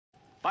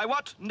By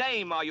what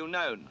name are you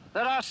known?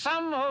 There are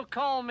some who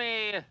call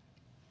me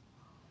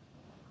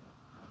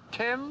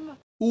Tim.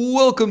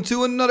 Welcome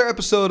to another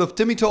episode of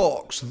Timmy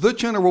Talks, the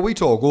channel where we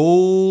talk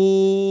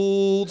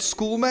old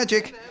school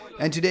magic.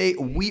 And today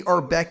we are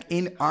back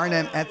in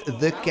Arnhem at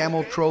the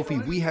Camel Trophy.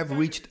 We have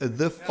reached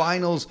the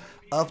finals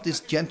of this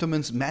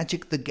Gentleman's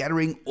Magic the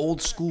Gathering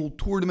old school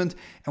tournament.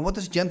 And what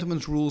does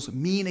Gentleman's Rules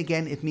mean?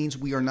 Again, it means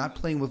we are not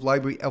playing with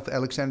Library of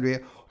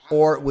Alexandria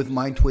or with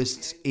Mind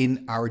Twists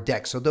in our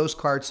deck. So those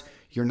cards,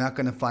 you're not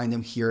going to find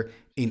them here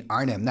in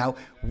Arnhem. Now,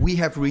 we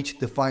have reached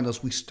the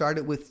finals. We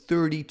started with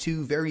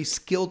 32 very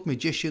skilled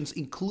magicians,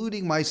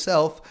 including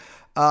myself.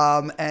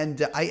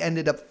 And I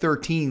ended up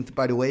 13th,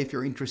 by the way, if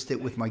you're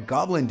interested, with my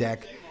Goblin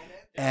deck.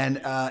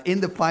 And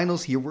in the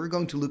finals here, we're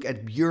going to look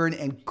at Björn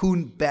and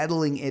Koen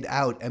battling it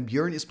out. And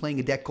Björn is playing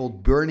a deck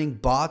called Burning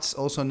Bots,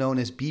 also known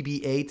as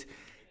BB8.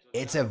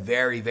 It's a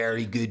very,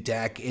 very good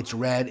deck. It's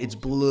red, it's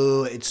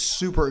blue, it's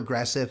super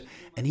aggressive.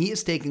 And he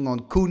is taking on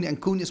Koen, and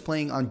Koen is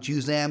playing on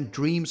Juzam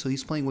Djinn. So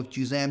he's playing with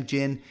Juzam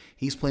Djinn,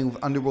 he's playing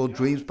with Underworld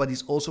Dreams, but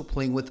he's also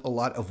playing with a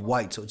lot of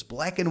white. So it's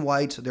black and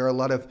white, so there are a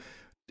lot of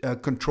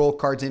control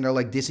cards in there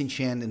like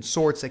Disenchant and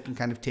Swords that can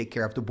kind of take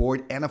care of the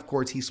board. And of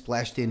course, he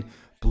splashed in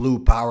blue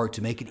power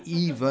to make it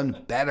even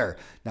better.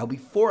 Now,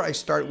 before I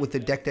start with the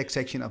deck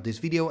section of this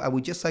video, I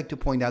would just like to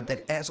point out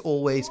that, as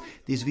always,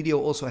 this video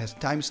also has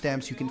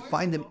timestamps. You can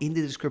find them in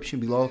the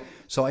description below.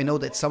 So I know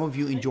that some of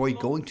you enjoy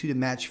going to the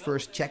match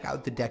first, check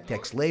out the deck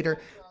text later.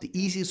 The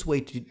easiest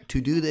way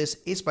to do this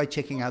is by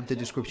checking out the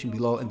description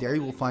below, and there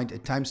you will find a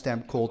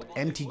timestamp called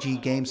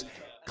MTG Games.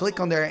 Click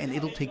on there and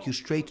it'll take you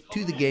straight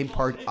to the game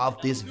part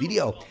of this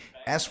video.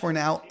 As for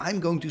now, I'm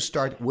going to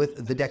start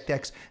with the deck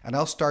decks, and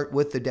I'll start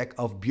with the deck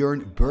of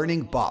Björn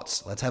Burning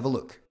Bots. Let's have a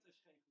look.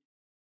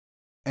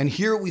 And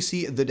here we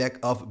see the deck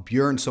of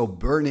Björn, so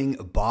Burning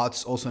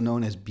Bots, also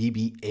known as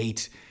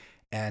BB8.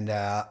 And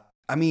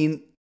I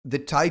mean, the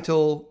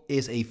title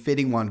is a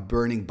fitting one,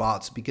 Burning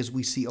Bots, because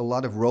we see a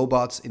lot of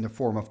robots in the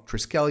form of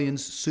Triskelions,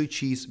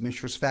 Suchis,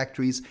 Mishra's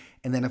Factories,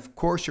 and then of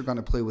course you're going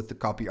to play with the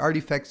copy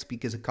artifacts,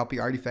 because a copy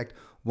artifact,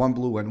 1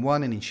 blue and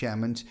 1, an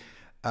enchantment,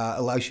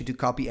 allows you to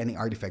copy any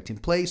artifact in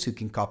play. So you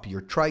can copy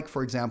your Trike,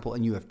 for example,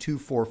 and you have 2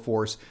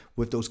 4/4s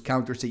with those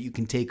counters that you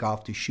can take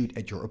off to shoot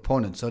at your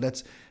opponent. So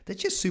that's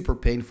just super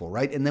painful,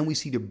 right? And then we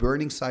see the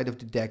burning side of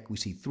the deck. We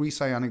see 3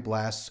 Psionic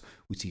Blasts,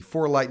 we see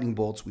 4 Lightning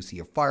Bolts, we see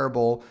a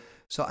Fireball.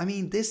 So I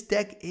mean, this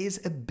deck is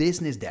a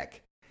business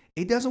deck.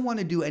 It doesn't want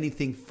to do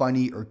anything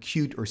funny or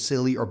cute or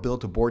silly or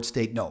build a board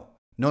state. No.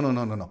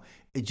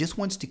 It just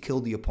wants to kill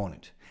the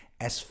opponent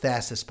as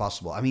fast as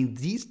possible. I mean,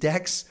 these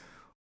decks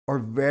are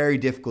very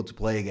difficult to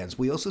play against.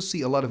 We also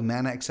see a lot of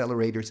mana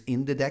accelerators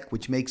in the deck,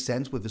 which makes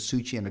sense with a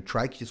Suchi and a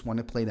Trike. You just want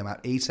to play them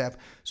out ASAP.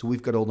 So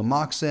we've got all the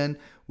Moxen,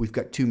 we've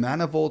got 2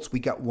 Mana Vaults, we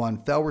got 1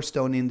 Felwar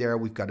Stone in there,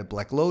 we've got a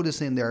Black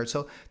Lotus in there.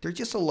 So there's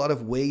just a lot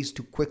of ways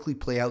to quickly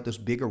play out those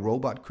bigger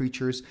robot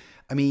creatures.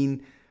 I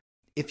mean,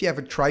 if you have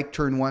a Trike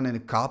turn 1 and a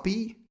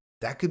copy,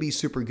 that could be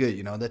super good.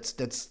 You know,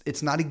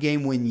 it's not a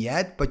game win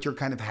yet, but you're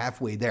kind of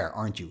halfway there,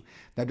 aren't you?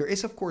 Now, there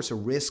is, of course, a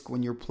risk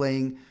when you're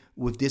playing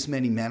with this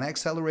many mana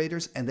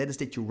accelerators, and that is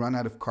that you run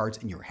out of cards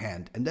in your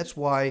hand. And that's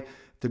why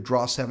the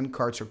draw 7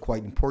 cards are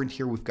quite important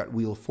here. We've got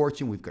Wheel of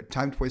Fortune, we've got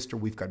Time Twister,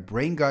 we've got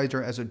Brain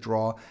Geyser as a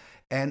draw.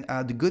 And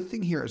the good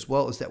thing here as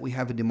well is that we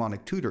have a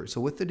Demonic Tutor.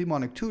 So with the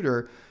Demonic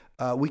Tutor,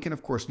 we can,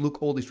 of course,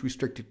 look all these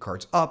restricted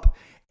cards up,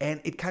 and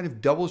it kind of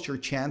doubles your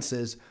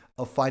chances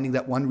of finding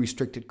that one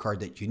restricted card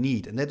that you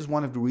need. And that is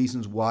one of the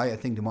reasons why I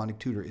think Demonic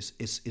Tutor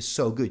is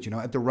so good. You know,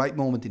 at the right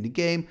moment in the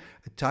game,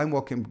 a Time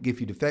Walk can give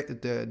you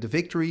the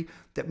victory.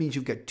 That means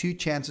you've got 2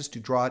 chances to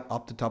draw it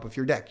up the top of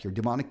your deck, your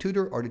Demonic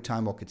Tutor or the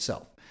Time Walk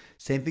itself.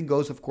 Same thing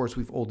goes, of course,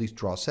 with all these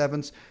draw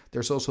 7s.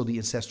 There's also the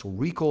Ancestral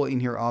Recall in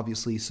here,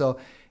 obviously. So,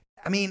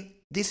 I mean,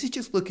 this is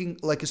just looking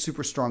like a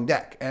super strong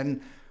deck.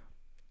 And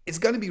it's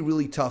going to be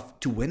really tough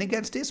to win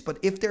against this, but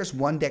if there's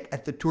one deck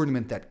at the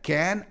tournament that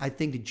can, I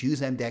think the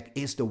Juzam deck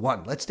is the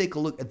one. Let's take a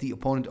look at the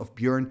opponent of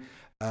Björn,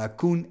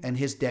 Koen, and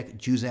his deck,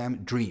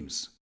 Juzam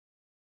Dreams.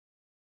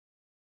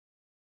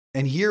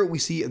 And here we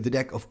see the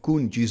deck of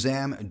Koen,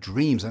 Juzam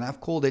Dreams, and I've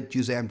called it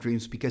Juzam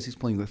Dreams because he's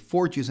playing with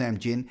 4 Juzam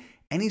Djinn,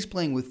 and he's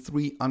playing with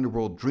 3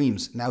 Underworld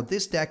Dreams. Now,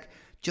 this deck,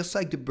 just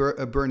like the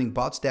Burning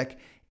Bots deck,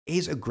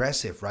 is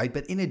aggressive, right?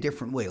 But in a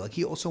different way. Like,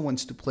 he also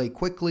wants to play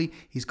quickly.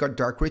 He's got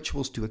Dark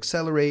Rituals to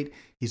accelerate.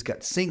 He's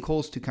got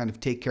Sinkholes to kind of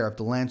take care of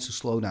the lands to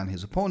slow down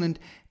his opponent.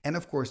 And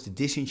of course, the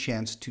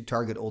Disenchants to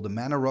target all the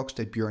mana rocks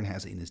that Björn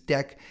has in his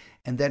deck.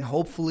 And then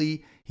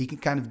hopefully he can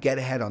kind of get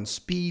ahead on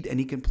speed and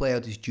he can play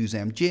out his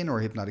Juzam Djinn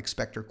or Hypnotic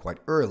Spectre quite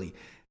early.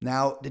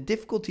 Now, the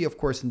difficulty, of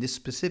course, in this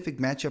specific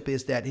matchup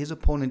is that his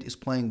opponent is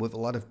playing with a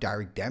lot of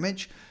direct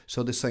damage.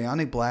 So the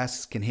Psionic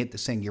Blasts can hit the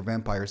Sengir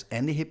Vampires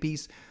and the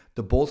Hippies.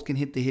 The bolts can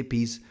hit the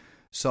Hippies.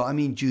 So, I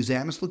mean,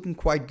 Juzam is looking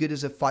quite good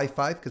as a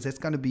 5/5 because that's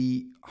going to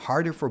be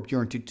harder for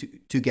Björn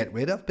to get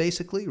rid of,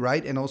 basically,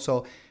 right? And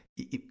also,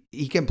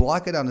 he can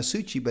block it on the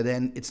Suchi, but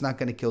then it's not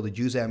going to kill the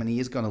Juzam, and he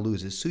is going to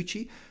lose his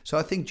Suchi. So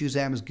I think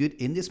Juzam is good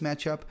in this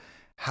matchup.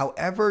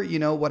 However, you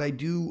know, what I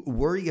do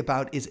worry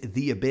about is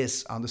the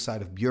Abyss on the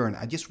side of Björn.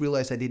 I just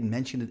realized I didn't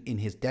mention it in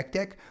his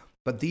deck,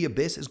 but the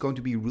Abyss is going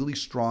to be really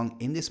strong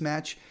in this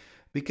match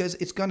because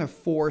it's going to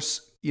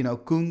force, you know,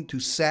 Koen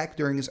to sack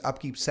during his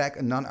upkeep, sack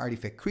a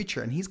non-artifact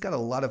creature, and he's got a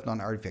lot of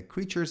non-artifact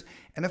creatures,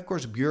 and of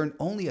course Björn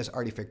only has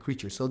artifact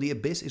creatures, so the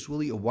Abyss is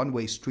really a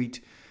one-way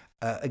street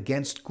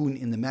against Koen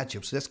in the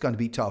matchup, so that's going to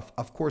be tough.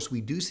 Of course,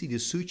 we do see the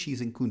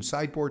Suchis in Koen's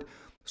sideboard,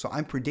 so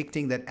I'm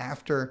predicting that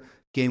after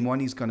Game 1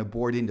 he's going to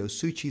board in those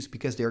Suchis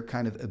because they're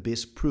kind of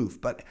Abyss-proof,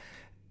 but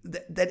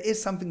that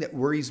is something that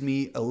worries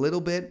me a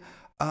little bit.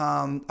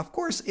 Of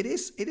course, it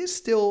is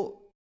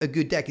still a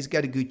good deck. He's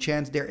got a good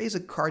chance. There is a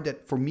card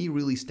that for me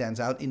really stands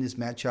out in this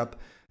matchup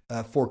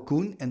for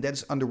Koen, and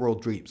that's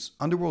Underworld Dreams.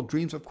 Underworld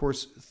Dreams, of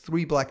course,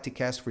 3 black to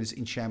cast for this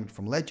enchantment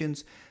from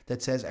Legends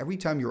that says every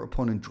time your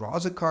opponent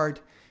draws a card,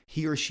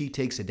 he or she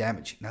takes a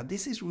damage. Now,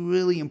 this is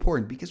really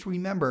important because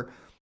remember,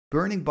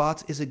 Burning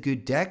Bots is a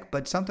good deck,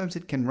 but sometimes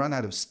it can run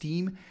out of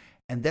steam,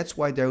 and that's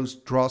why those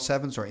draw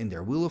 7s are in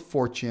there. Wheel of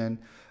Fortune,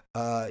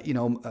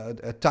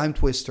 a Time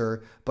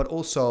Twister, but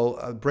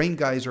also Brain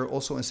Geyser,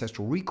 also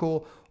Ancestral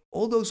Recall.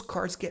 All those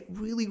cards get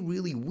really,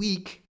 really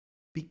weak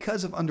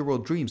because of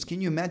Underworld Dreams.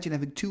 Can you imagine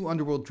having 2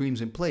 Underworld Dreams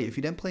in play? If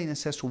you then play an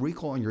Ancestral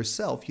Recall on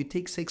yourself, you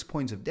take 6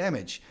 points of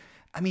damage.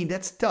 I mean,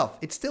 that's tough.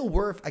 It's still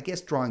worth, I guess,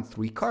 drawing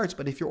 3 cards,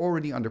 but if you're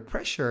already under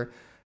pressure,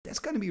 that's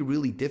going to be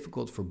really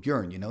difficult for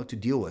Björn, you know, to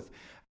deal with.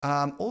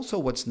 Also,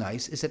 what's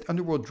nice is that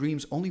Underworld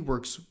Dreams only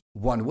works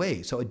one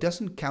way, so it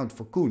doesn't count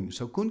for Koen.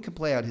 So Koen can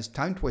play out his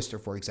Time Twister,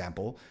 for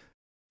example.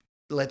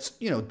 Let's,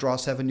 you know, draw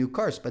 7 new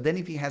cards. But then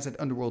if he has that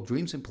Underworld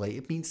Dreams in play,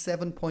 it means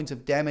 7 points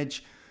of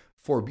damage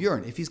for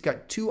Björn. If he's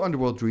got 2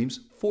 Underworld Dreams,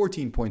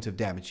 14 points of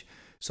damage.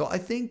 So I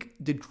think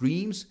the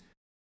Dreams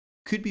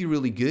could be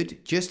really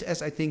good, just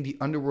as I think the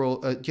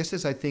Underworld, just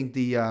as I think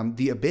the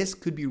Abyss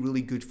could be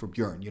really good for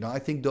Björn. You know, I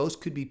think those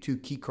could be 2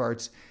 key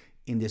cards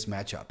in this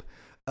matchup.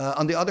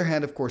 On the other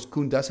hand, of course,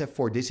 Koen does have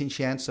 4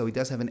 disenchants, so he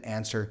does have an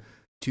answer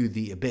to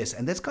the Abyss.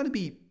 And that's going to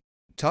be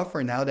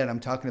tougher now that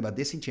I'm talking about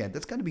disenchant.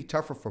 That's going to be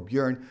tougher for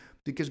Björn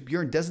because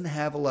Björn doesn't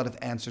have a lot of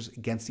answers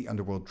against the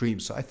Underworld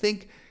Dreams. So I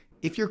think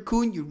if you're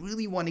Koen, you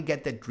really want to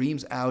get that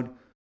Dreams out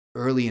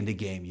early in the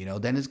game, you know,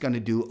 then it's going to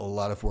do a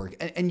lot of work.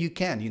 And you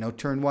can, you know,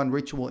 turn 1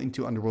 Ritual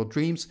into Underworld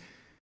Dreams.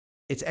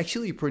 It's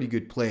actually a pretty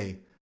good play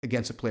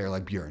against a player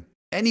like Björn.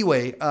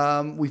 Anyway,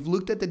 we've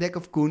looked at the deck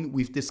of Koen,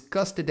 we've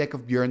discussed the deck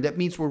of Björn. That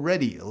means we're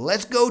ready.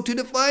 Let's go to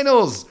the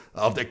finals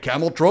of the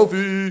Camel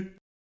Trophy.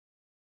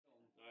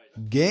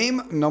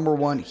 Game number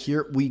 1,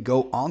 here we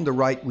go. On the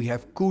right, we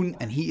have Koen,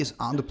 and he is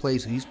on the play.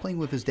 So he's playing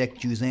with his deck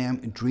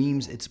Juzam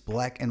Dreams. It's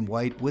black and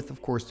white with,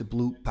 of course, the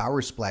blue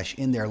Power Splash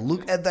in there.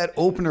 Look at that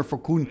opener for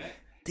Koen.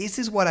 This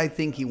is what I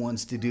think he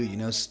wants to do, you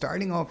know,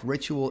 starting off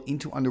Ritual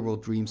into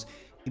Underworld Dreams.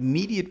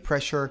 Immediate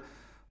pressure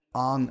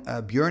on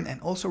Björn.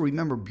 And also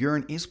remember,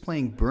 Björn is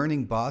playing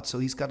Burning Bot, so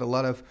he's got a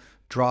lot of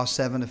draw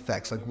 7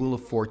 effects like Wheel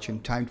of Fortune,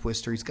 Time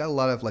Twister. He's got a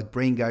lot of like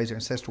Brain Geyser,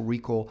 Ancestral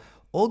Recall.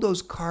 All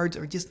those cards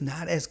are just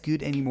not as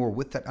good anymore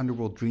with that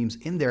Underworld Dreams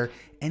in there,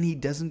 and he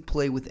doesn't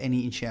play with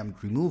any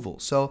enchantment removal.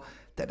 So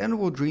that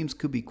Underworld Dreams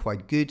could be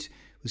quite good.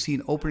 We see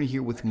an opener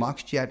here with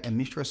Mox Jet and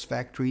Mishra's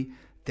Factory.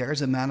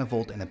 There's a Mana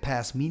Vault and a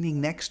pass,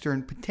 meaning next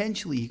turn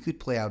potentially he could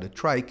play out a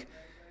Trike,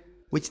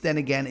 which then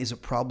again is a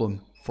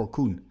problem for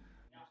Koen.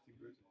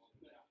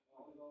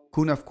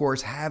 Koen, of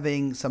course,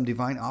 having some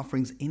Divine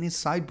Offerings in his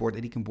sideboard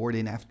that he can board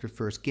in after the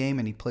first game,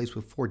 and he plays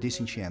with 4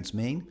 Disenchants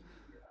main.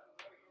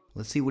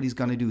 Let's see what he's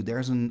going to do.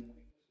 There's an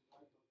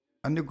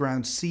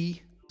Underground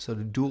Sea, so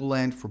the dual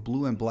land for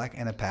blue and black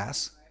and a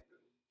pass.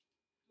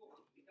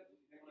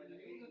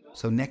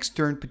 So next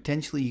turn,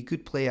 potentially, he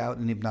could play out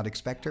an Hypnotic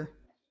Spectre.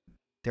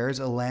 There's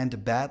a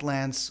land,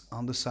 Badlands,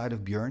 on the side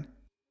of Björn.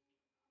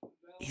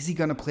 Is he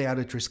going to play out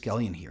a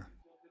Triskelion here?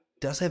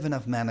 Does have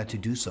enough mana to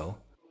do so.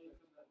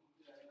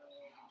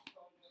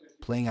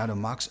 Playing out a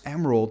Mox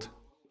Emerald.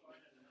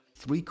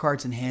 3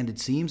 cards in hand, it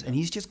seems, and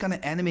he's just going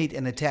to animate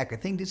and attack. I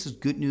think this is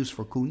good news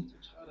for Koen.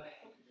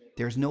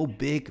 There's no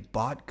big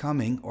bot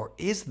coming, or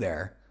is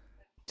there?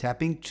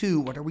 Tapping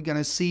 2, what are we going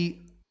to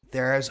see?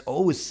 There's,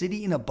 a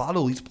City in a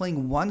Bottle. He's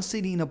playing 1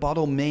 City in a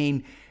Bottle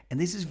main, and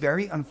this is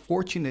very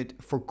unfortunate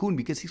for Koen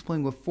because he's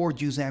playing with 4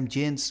 Juzam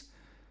Djinns.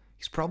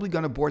 He's probably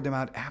going to board them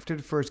out after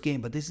the first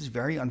game, but this is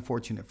very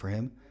unfortunate for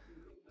him.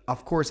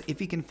 Of course, if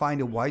he can find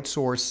a white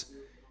source,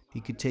 he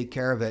could take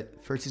care of it.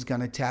 First, he's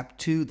going to tap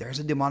 2. There's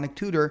a Demonic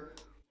Tutor.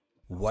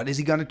 What is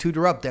he going to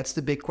tutor up? That's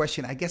the big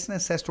question. I guess an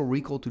Ancestral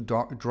Recall to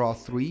draw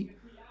 3.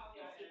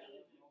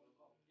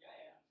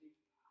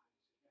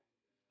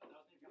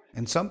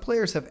 And some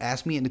players have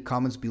asked me in the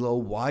comments below,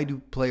 why do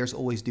players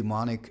always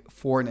Demonic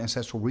for an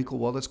Ancestral Recall?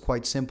 Well, that's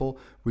quite simple.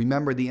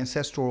 Remember, the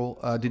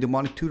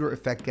Demonic Tutor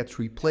effect gets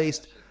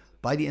replaced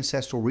by the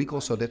Ancestral Recall,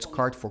 so that's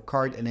card for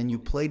card, and then you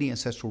play the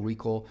Ancestral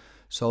Recall,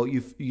 so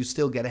you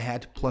still get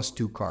ahead plus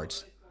 2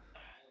 cards.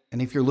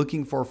 And if you're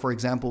looking for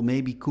example,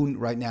 maybe Koen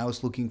right now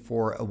is looking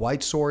for a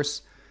white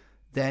source,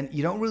 then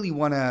you don't really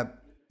want to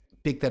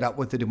pick that up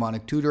with the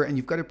Demonic Tutor, and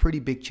you've got a pretty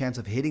big chance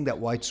of hitting that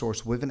white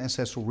source with an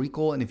Ancestral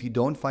Recall. And if you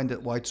don't find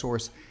that white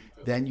source,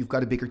 then you've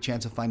got a bigger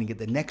chance of finding it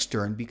the next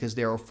turn, because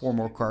there are 4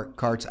 more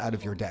cards out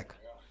of your deck.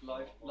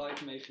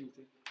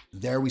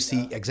 There we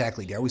see,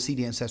 exactly, there we see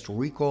the Ancestral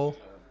Recall.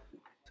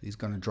 So he's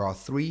going to draw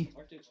 3.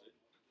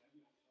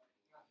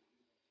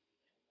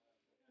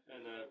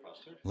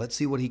 Let's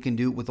see what he can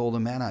do with all the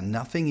mana.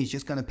 Nothing, he's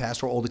just going to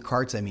pass, or all the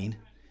cards, I mean.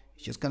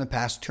 He's just going to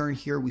pass turn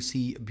here. We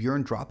see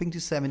Björn dropping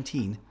to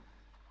 17.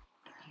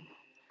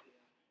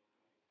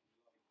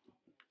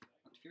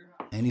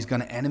 And he's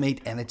going to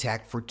animate and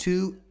attack for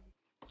 2.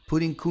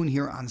 Putting Koen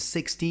here on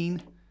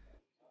 16.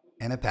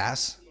 And a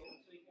pass.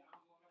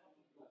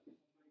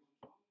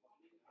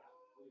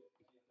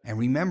 And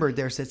remember,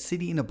 there's that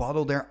City in a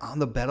Bottle there on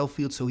the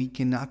battlefield, so he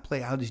cannot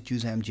play out his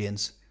Juzam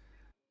Djinns.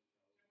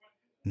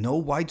 No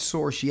white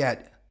source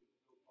yet.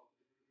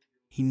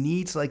 He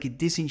needs like a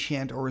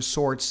Disenchant or a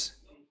Swords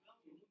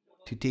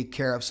to take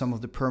care of some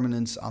of the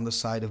permanents on the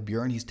side of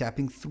Björn. He's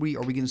tapping 3.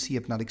 Are we going to see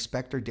Hypnotic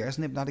Spectre? There's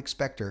an Hypnotic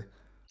Spectre.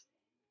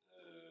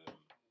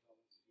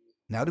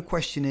 Now the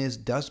question is,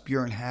 does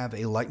Björn have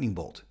a Lightning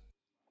Bolt?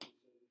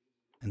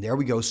 And there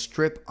we go,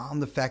 strip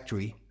on the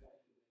factory.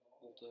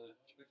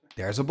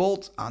 There's a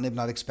bolt on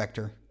Hypnotic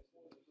Spectre.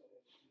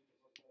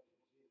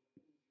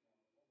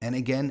 And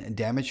again,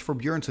 damage for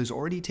Björn. So he's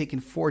already taken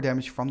 4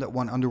 damage from that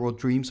 1 Underworld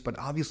Dreams. But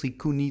obviously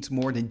Koen needs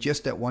more than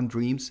just that 1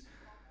 Dreams.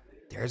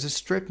 There's a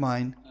Strip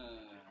Mine.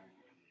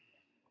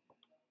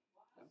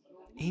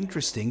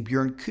 Interesting.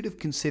 Björn could have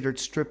considered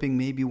stripping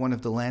maybe one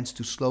of the lands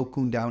to slow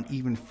Koen down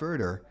even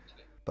further.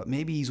 But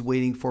maybe he's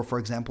waiting for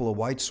example, a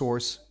white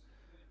source.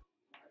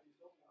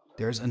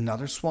 There's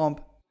another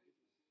swamp.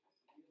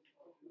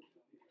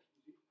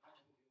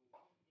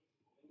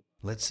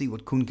 Let's see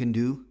what Koen can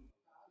do.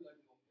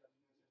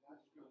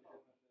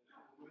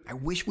 I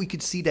wish we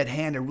could see that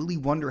hand. I really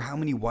wonder how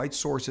many white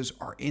sources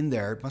are in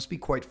there. It must be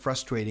quite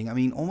frustrating. I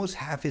mean, almost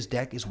half his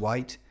deck is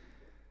white.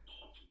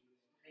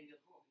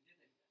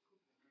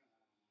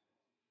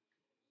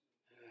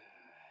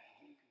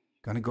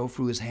 Gonna go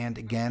through his hand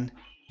again.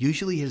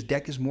 Usually his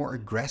deck is more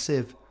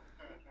aggressive.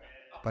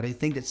 But I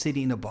think that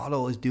City in a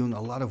Bottle is doing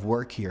a lot of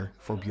work here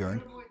for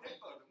Björn.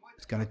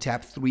 He's gonna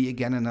tap 3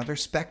 again. Another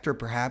Spectre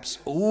perhaps.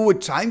 Oh, a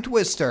Time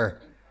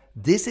Twister.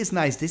 This is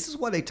nice. This is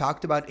what I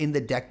talked about in the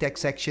deck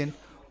section.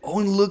 Oh,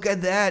 and look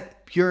at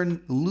that.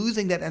 Björn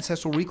losing that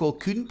Ancestral Recall.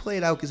 Couldn't play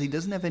it out because he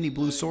doesn't have any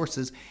blue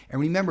sources. And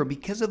remember,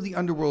 because of the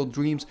Underworld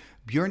Dreams,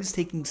 Björn is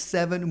taking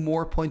 7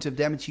 more points of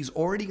damage. He's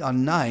already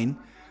on 9.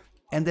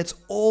 And that's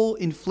all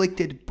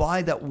inflicted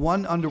by that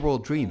 1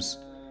 Underworld Dreams.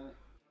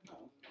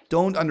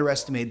 Don't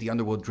underestimate the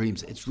Underworld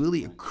Dreams. It's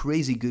really a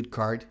crazy good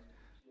card.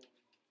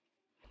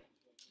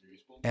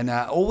 And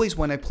always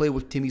when I play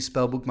with Timmy's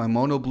Spellbook, my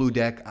mono blue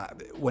deck,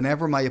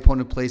 whenever my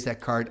opponent plays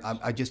that card,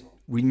 I just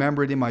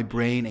remember it in my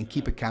brain and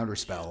keep a counter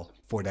spell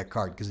for that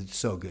card because it's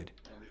so good.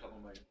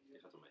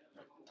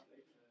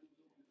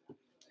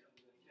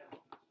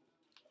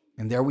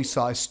 And there we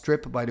saw a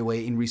strip, by the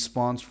way, in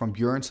response from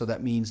Björn. So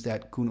that means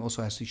that Koen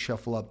also has to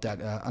shuffle up that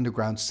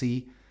Underground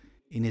Sea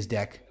in his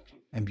deck.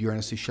 And Björn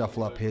has to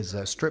shuffle up his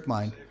Strip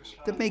Mine.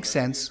 That makes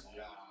sense.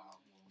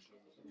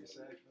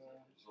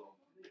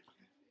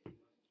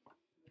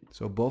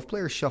 So both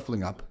players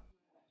shuffling up.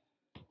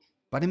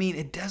 But I mean,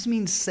 it does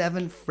mean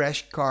 7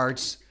 fresh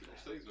cards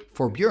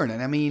for Björn.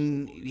 And I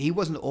mean, he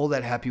wasn't all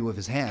that happy with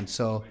his hand.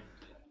 So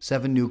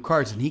 7 new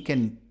cards. And he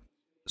can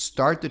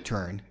start the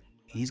turn.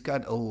 He's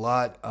got a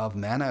lot of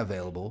mana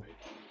available.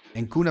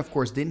 And Koen, of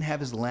course, didn't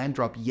have his land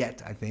drop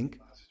yet, I think.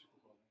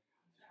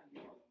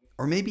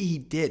 Or maybe he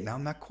did. Now,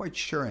 I'm not quite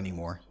sure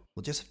anymore.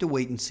 We'll just have to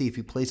wait and see. If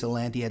he plays a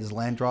land, he had his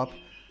land drop.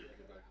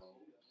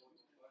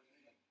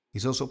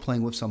 He's also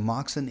playing with some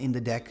Moxen in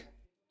the deck.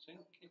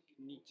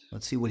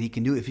 Let's see what he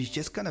can do. If he's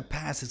just going to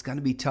pass, it's going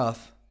to be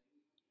tough.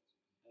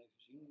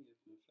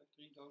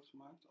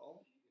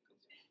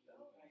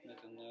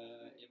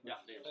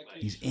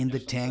 He's in the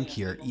tank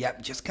here.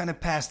 Yep, just kind of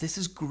pass. This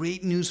is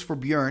great news for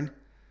Björn.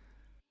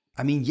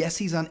 I mean, yes,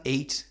 he's on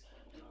 8.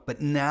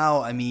 But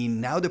now, I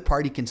mean, now the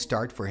party can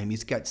start for him.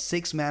 He's got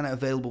 6 mana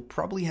available.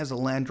 Probably has a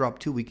land drop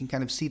too. We can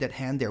kind of see that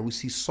hand there. We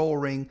see Soul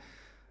Ring.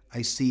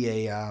 I see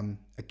a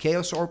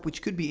Chaos Orb,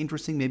 which could be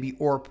interesting. Maybe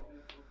Orb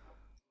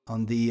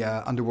on the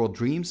Underworld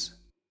Dreams.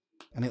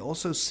 And I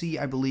also see,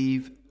 I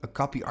believe, a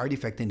copy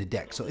artifact in the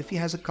deck. So if he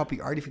has a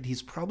copy artifact,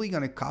 he's probably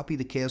going to copy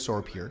the Chaos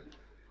Orb here.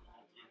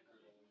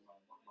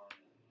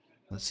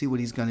 Let's see what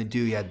he's going to do.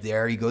 Yeah,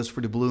 there he goes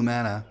for the blue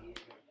mana.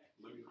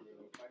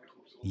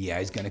 Yeah,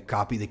 he's going to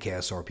copy the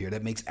Chaos Orb here.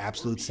 That makes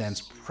absolute sense.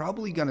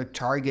 Probably going to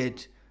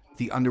target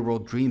the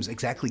Underworld Dreams.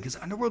 Exactly, because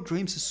Underworld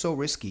Dreams is so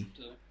risky.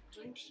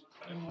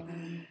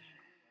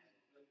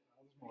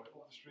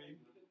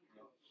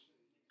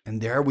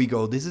 And there we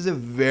go. This is a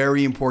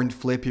very important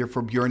flip here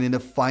for Björn in the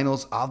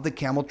finals of the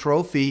Camel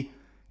Trophy.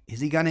 Is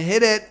he going to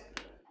hit it?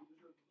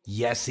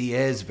 Yes, he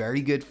is.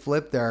 Very good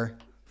flip there.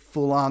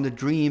 Full on the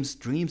Dreams.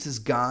 Dreams is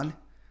gone.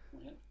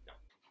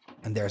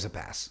 And there's a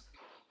pass.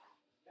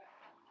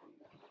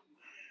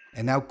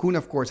 And now Koen,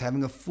 of course,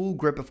 having a full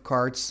grip of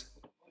cards.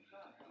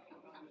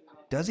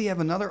 Does he have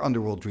another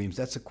Underworld Dreams?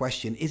 That's the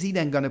question. Is he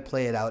then going to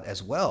play it out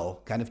as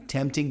well? Kind of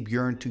tempting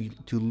Björn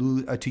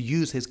to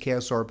use his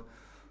Chaos Orb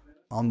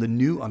on the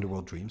new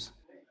Underworld Dreams.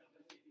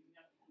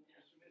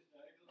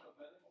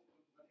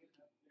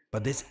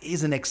 But this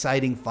is an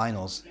exciting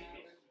finals.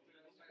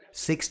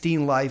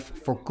 16 life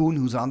for Koen,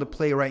 who's on the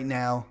play right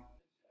now,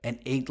 and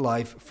 8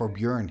 life for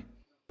Björn.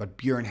 But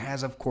Björn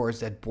has, of course,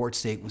 that board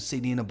state with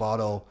City in a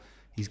Bottle.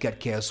 He's got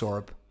Chaos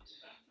Orb.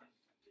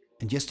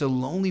 And just a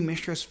Lonely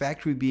Mistress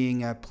Factory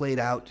being played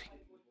out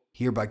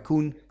here by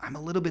Koen. I'm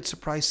a little bit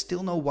surprised.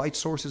 Still no white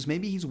sources.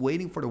 Maybe he's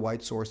waiting for the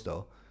white source,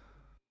 though.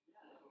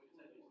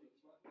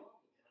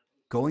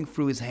 Going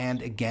through his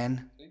hand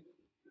again.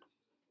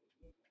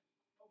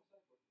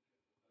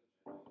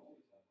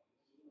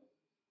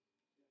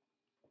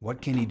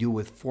 What can he do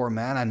with 4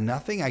 mana?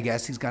 Nothing. I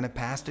guess he's going to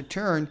pass the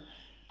turn.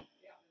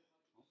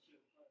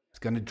 He's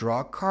going to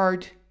draw a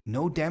card.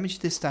 No damage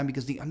this time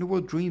because the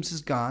Underworld Dreams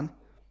is gone.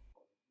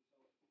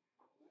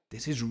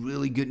 This is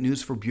really good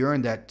news for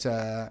Björn that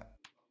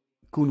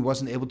Koen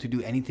wasn't able to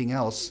do anything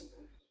else.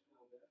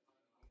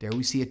 There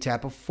we see a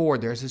tap of 4.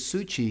 There's a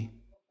Suchi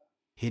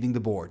hitting the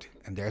board.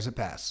 And there's a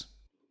pass.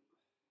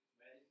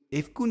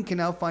 If Koen can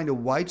now find a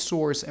white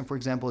source and, for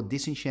example, a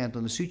disenchant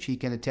on the Suchi, he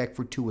can attack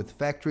for 2 with the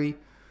Factory.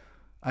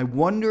 I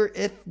wonder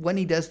if, when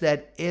he does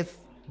that, if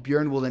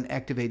Björn will then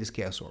activate his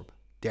Chaos Orb.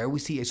 There we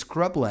see a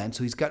scrub land,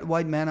 so he's got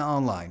white mana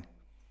online.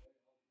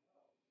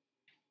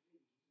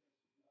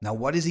 Now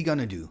what is he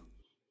gonna do?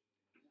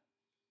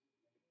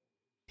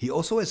 He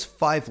also has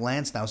 5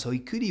 lands now, so he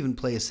could even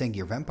play a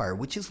Sengir Vampire,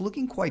 which is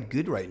looking quite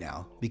good right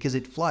now, because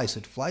it flies.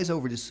 It flies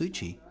over the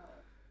Suchi.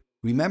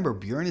 Remember,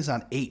 Björn is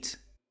on 8.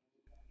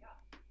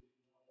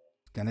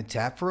 Gonna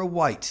tap for a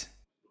white.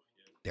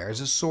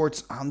 There's a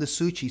Swords on the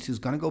Suchi, so he's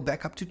gonna go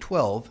back up to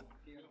 12.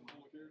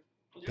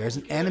 There's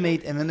an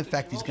Animate, and then in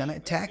fact he's gonna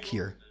attack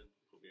here.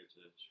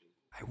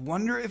 I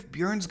wonder if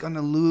Björn's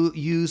gonna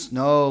use...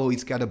 No,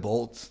 he's got a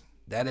Bolt.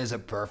 That is a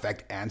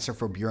perfect answer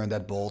for Björn,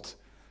 that Bolt.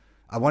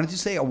 I wanted to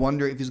say I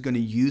wonder if he's gonna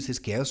use his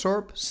Chaos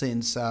Orb,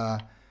 since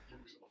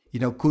you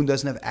know, Koen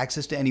doesn't have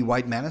access to any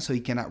white mana, so he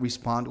cannot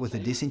respond with a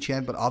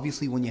disenchant. But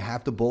obviously when you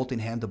have the Bolt in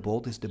hand, the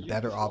Bolt is the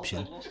better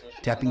option.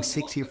 Tapping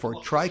 6 here for a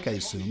Trike, I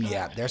assume.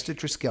 Yeah, there's the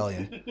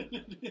Triskelion.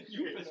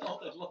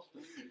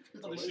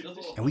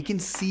 And we can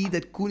see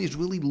that Koen is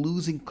really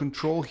losing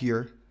control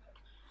here.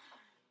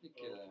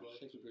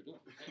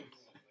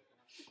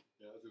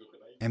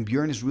 And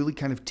Björn is really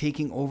kind of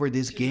taking over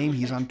this game.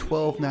 He's on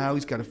 12 now.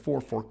 He's got a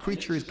 4/4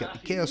 creature. He's got the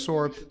Chaos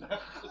Orb.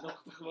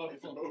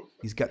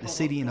 He's got the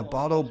City in a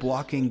Bottle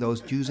blocking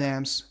those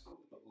Juzams.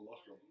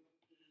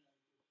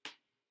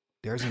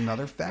 There's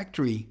another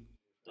Factory.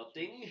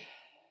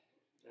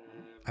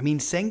 I mean,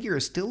 Sengir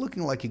is still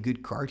looking like a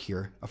good card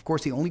here. Of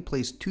course, he only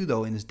plays 2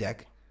 though in his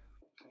deck.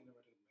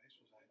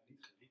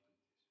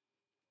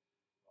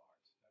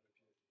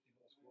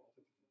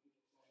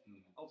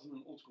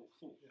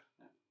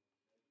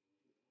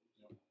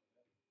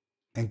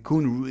 And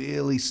Koen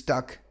really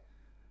stuck.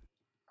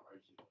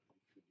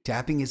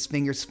 Tapping his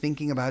fingers,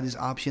 thinking about his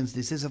options.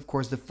 This is, of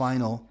course, the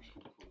final.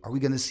 Are we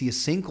going to see a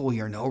single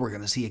here? No, we're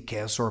going to see a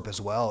Chaos Orb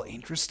as well.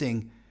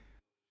 Interesting.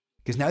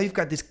 Because now you've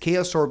got this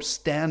Chaos Orb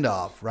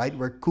standoff, right?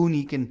 Where Koen,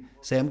 he can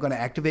say, I'm going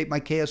to activate my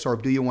Chaos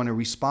Orb. Do you want to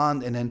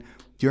respond? And then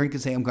Björn can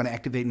say, I'm going to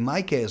activate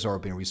my Chaos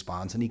Orb in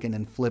response. And he can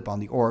then flip on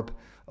the Orb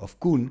of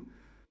Koen.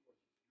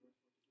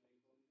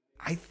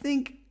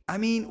 I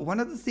mean, one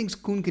of the things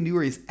Koen can do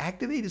here is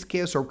activate his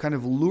Chaos Orb, kind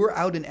of lure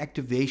out an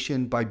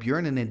activation by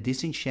Björn and then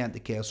disenchant the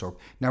Chaos Orb.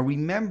 Now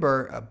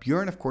remember,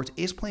 Björn, of course,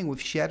 is playing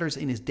with Shatters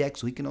in his deck,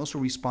 so he can also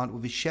respond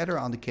with a Shatter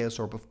on the Chaos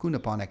Orb of Koen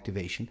upon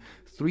activation.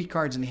 3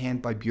 cards in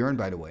hand by Björn,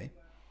 by the way.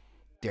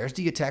 There's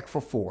the attack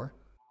for 4.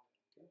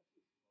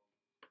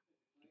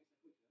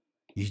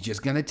 He's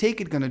just going to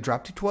take it, going to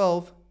drop to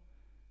 12.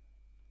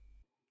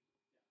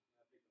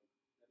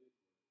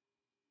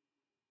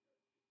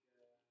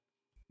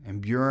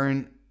 And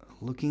Björn,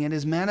 looking at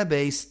his mana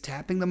base,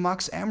 tapping the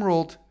Mox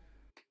Emerald.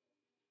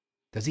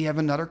 Does he have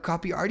another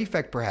copy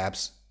artifact,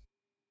 perhaps?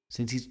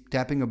 Since he's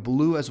tapping a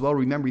blue as well.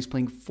 Remember, he's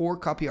playing 4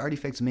 copy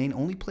artifacts main.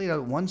 Only played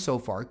out 1 so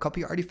far.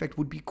 Copy artifact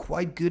would be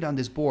quite good on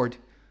this board.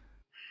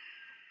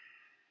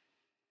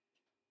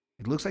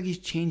 It looks like he's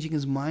changing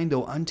his mind,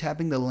 though.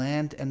 Untapping the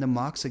land and the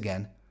Mox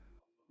again.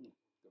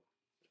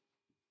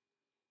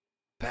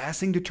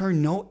 Passing the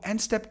turn. No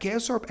end-step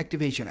Chaos Orb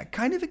activation. I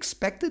kind of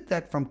expected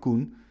that from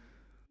Koen.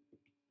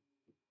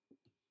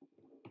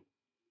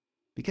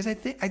 Because I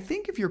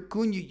think if you're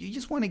Koen, you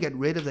just want to get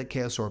rid of that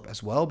Chaos Orb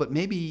as well. But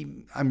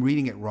maybe I'm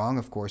reading it wrong,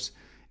 of course.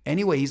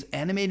 Anyway, he's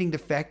animating the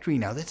Factory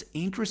now. That's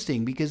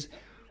interesting because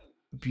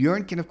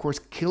Björn can, of course,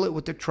 kill it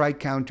with the Trike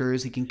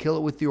counters. He can kill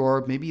it with the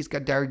Orb. Maybe he's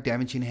got direct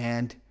damage in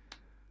hand.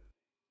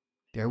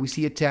 There we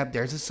see a tap.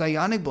 There's a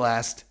Psionic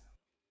Blast.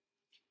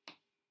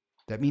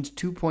 That means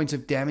 2 points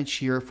of damage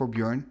here for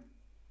Björn.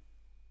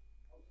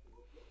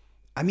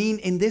 I mean,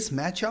 in this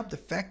matchup, the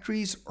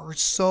Factories are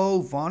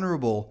so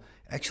vulnerable.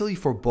 Actually,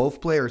 for both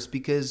players,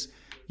 because,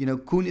 you know,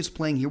 Koen is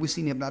playing, here we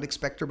see Hypnotic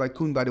Spectre by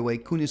Koen, by the way.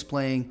 Koen is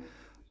playing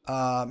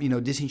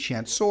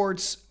Disenchant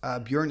Swords.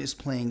 Björn is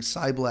playing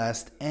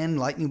Psyblast and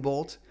Lightning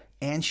Bolt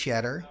and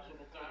Shatter.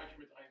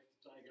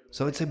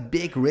 So it's a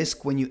big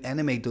risk when you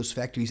animate those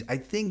factories. I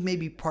think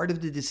maybe part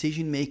of the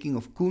decision making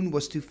of Koen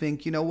was to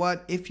think, you know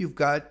what, if you've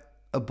got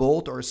a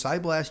Bolt or a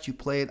Psyblast, you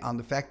play it on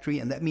the factory,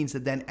 and that means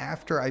that then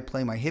after I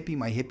play my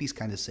hippie's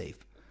kind of safe.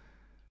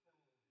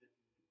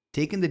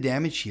 Taking the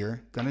damage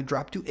here, gonna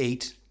drop to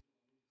 8.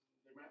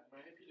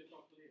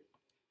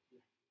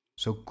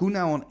 So Koen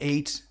now on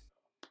 8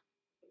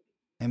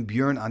 and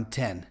Björn on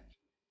 10.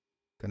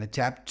 Gonna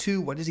tap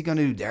 2. What is he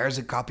gonna do? There's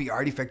a copy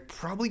artifact.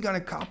 Probably gonna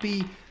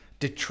copy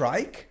the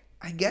Trike,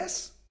 I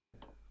guess.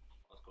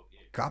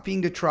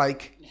 Copying the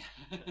Trike.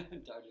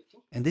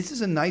 And this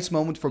is a nice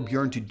moment for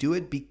Björn to do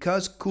it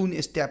because Koen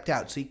is tapped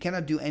out. So he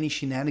cannot do any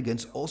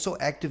shenanigans. Also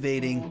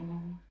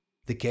activating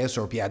the Chaos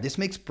Orb. Yeah, this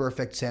makes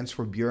perfect sense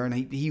for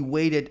Björn. He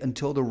waited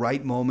until the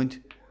right moment.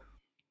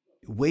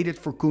 Waited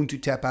for Koen to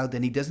tap out.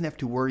 Then he doesn't have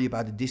to worry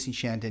about the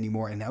disenchant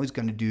anymore. And now he's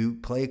going to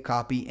play a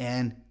copy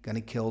and going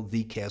to kill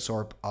the Chaos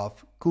Orb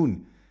of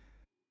Koen.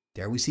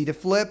 There we see the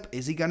flip.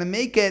 Is he going to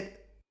make it?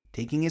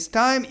 Taking his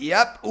time.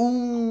 Yep.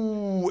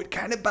 Ooh, it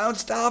kind of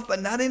bounced off,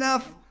 but not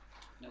enough.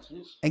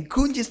 And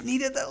Koen just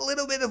needed a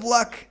little bit of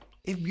luck.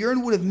 If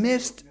Björn would have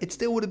missed, it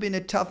still would have been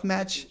a tough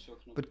match.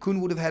 But Koen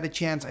would have had a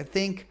chance. I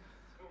think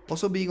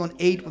also being on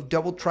 8 with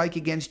double Trike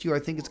against you, I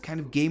think it's kind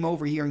of game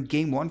over here in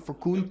game 1 for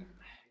Koen.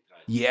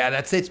 Yeah,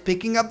 that's it. It's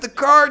picking up the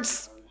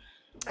cards.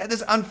 That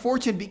is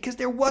unfortunate because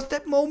there was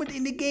that moment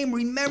in the game.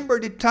 Remember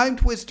the Time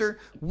Twister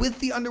with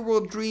the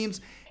Underworld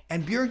Dreams.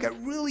 And Björn got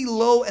really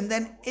low. And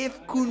then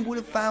if Koen would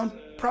have found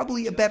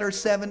probably a better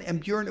 7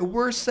 and Björn a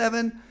worse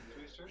 7,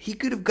 he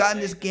could have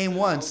gotten this game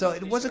 1. So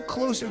it was a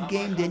closer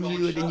game than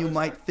you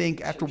might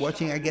think after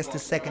watching, I guess, the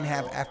second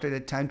half after the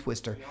Time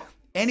Twister.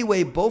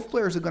 Anyway, both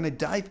players are going to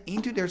dive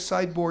into their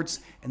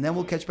sideboards, and then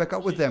we'll catch back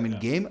up with them in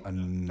game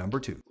number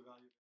 2.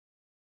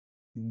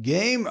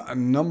 Game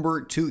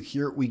number 2,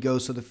 here we go.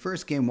 So the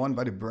first game won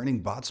by the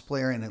Burning Bots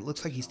player, and it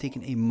looks like he's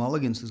taking a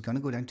mulligan, so he's going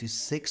to go down to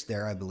 6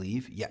 there, I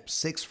believe. Yep,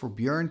 6 for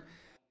Björn.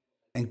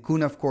 And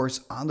Koen, of course,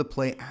 on the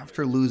play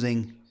after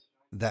losing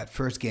that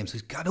first game. So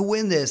he's got to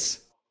win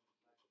this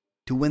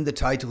to win the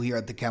title here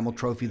at the Camel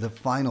Trophy, the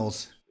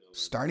finals.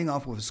 Starting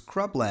off with a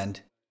Scrubland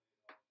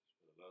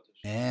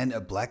and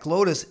a Black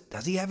Lotus.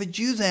 Does he have a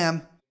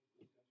Juzam?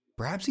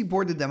 Perhaps he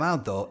boarded them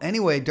out though.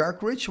 Anyway,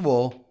 Dark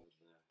Ritual.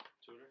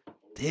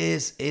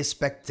 This is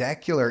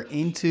spectacular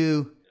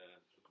into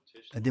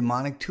a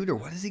Demonic Tutor.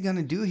 What is he going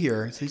to do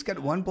here? So he's got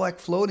 1 black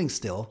floating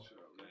still.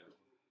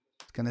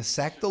 He's going to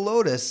sack the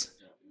Lotus.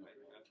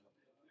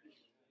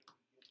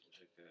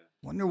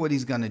 Wonder what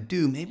he's going to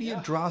do. Maybe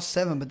you draw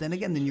 7, but then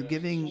again, then you're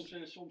giving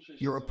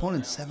your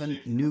opponent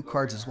 7 new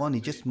cards as well. And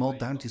he just mulled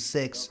down to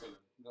 6.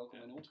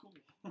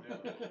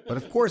 But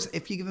of course,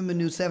 if you give him a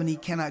new 7, he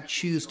cannot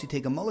choose to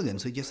take a mulligan.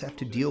 So you just have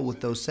to deal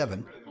with those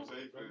 7.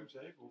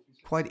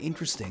 Quite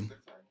interesting.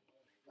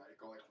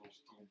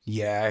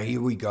 Yeah,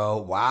 here we go.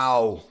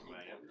 Wow.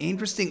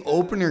 Interesting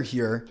opener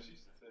here.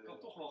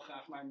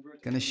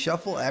 Gonna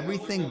shuffle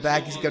everything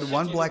back. He's got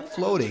 1 black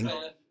floating.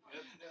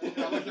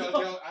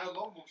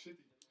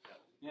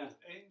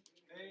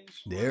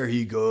 There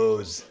he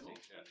goes.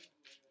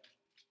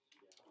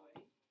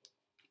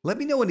 Let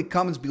me know in the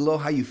comments below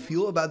how you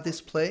feel about this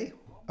play.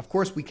 Of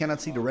course, we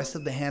cannot see the rest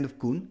of the hand of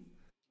Koen.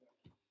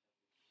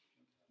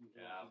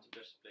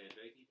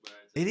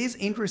 It is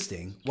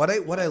interesting. What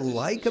I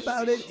like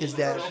about it is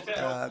that,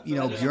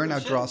 Björn now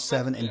draws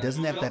 7 and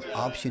doesn't have that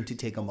option to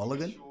take a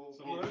mulligan.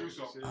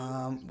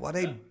 What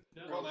I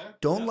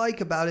don't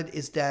like about it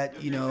is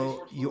that,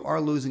 you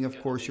are losing,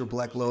 of course, your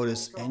Black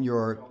Lotus and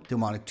your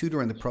Demonic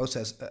Tutor in the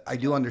process. I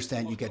do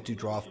understand you get to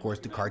draw, of course,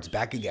 the cards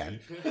back again.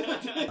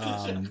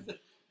 And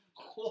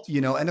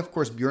of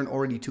course, Björn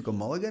already took a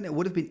mulligan. It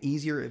would have been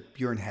easier if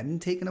Björn hadn't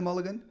taken a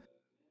mulligan.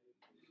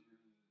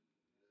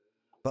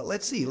 But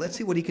let's see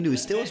what he can do. He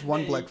still has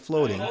 1 black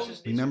floating.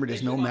 Remember,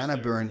 there's no mana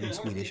burn in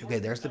Swedish. Okay,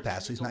 there's the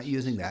pass, so he's not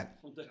using that.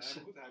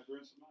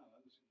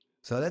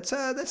 So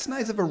that's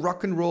nice of a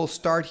rock and roll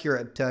start here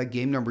at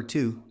game number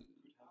 2.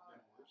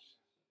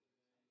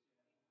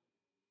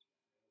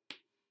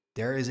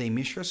 There is a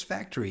Mishra's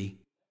Factory.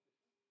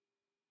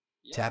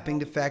 Tapping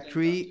the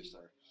factory.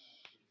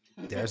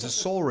 There's a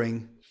Soul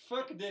Ring.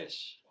 Fuck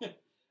this.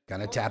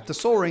 Gonna tap the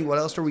Soul Ring. What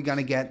else are we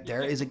gonna get?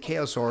 There is a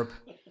Chaos Orb.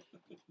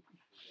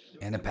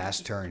 And a pass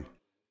turn.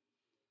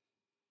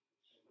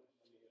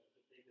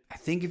 I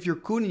think if you're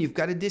Koen and you've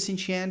got a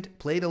disenchant,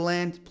 play the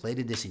land, play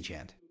the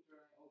disenchant.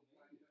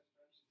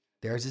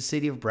 There's a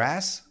City of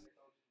Brass.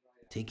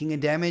 Taking a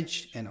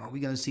damage. And are we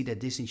going to see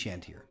that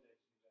disenchant here?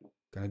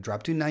 Going to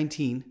drop to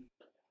 19.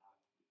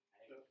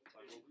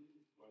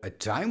 A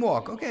Time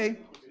Walk. Okay.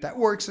 That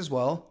works as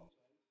well.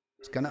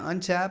 It's going to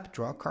untap.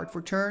 Draw a card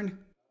for turn.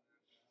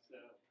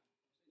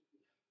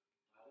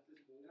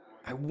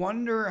 I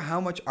wonder how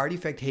much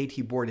artifact hate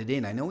he boarded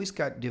in. I know he's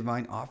got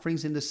Divine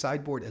Offerings in the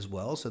sideboard as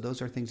well, so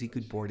those are things he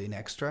could board in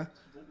extra.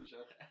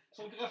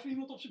 Zal ik er even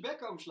iemand op zijn bek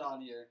komen slaan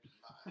hier?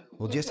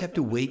 We'll just have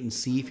to wait and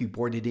see if he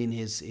boarded in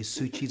his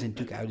Suchis and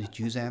took out his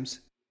Juzams.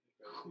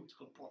 Goed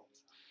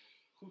gepakt.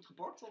 Goed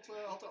gepakt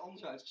had er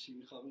anders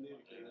uitgezien, garandeer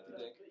ik je met die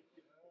deck.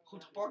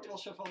 Goed gepakt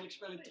was van ik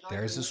spel in trein.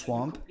 There's a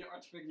swamp. Je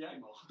artefact jij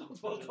mag.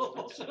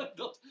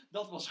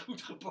 Dat was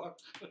goed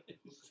gepakt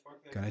geweest.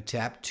 Gonna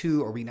tap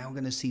 2. Are we now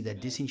gonna see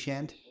that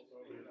disenchant?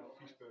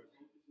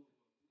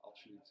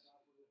 Absoluut.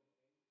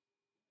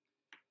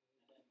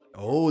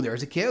 Oh,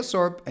 there's a Chaos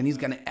Orb. And he's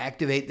gonna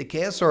activate the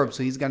Chaos Orb.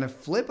 So he's gonna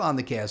flip on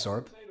the Chaos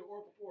Orb.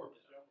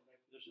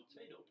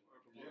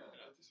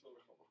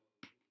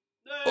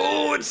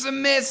 Oh, it's a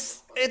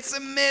miss. It's a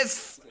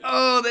miss.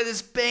 Oh, that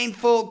is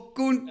painful.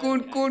 Koen.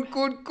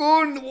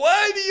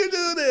 Why do you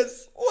do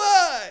this?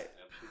 Why?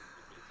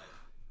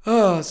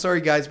 Oh,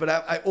 sorry guys, but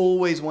I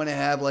always want to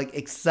have like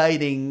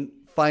exciting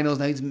finals.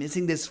 Now he's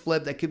missing this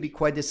flip. That could be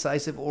quite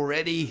decisive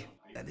already.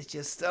 That is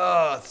just,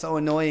 so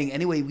annoying.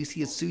 Anyway, we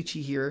see a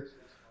Suchi here.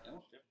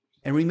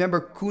 And remember,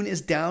 Koen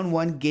is down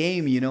 1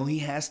 game. You know, he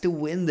has to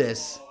win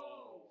this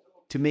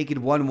to make it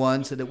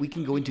 1-1 so that we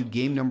can go into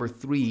game number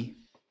 3.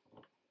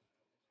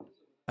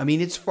 I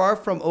mean, it's far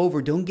from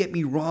over. Don't get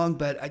me wrong,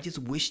 but I just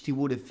wished he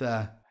would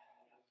have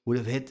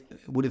hit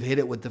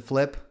it with the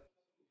flip.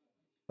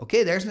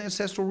 Okay, there's an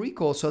Ancestral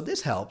Recall, so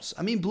this helps.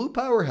 I mean, blue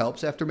power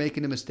helps after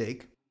making a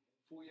mistake.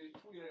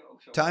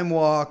 Time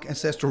Walk,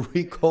 Ancestral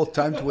Recall,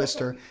 Time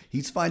Twister.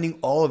 He's finding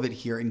all of it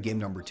here in game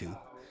number 2.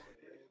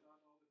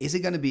 Is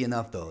it going to be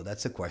enough, though?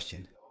 That's the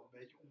question.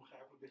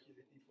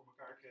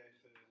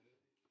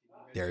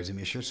 There's a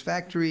Mishra's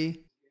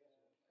Factory.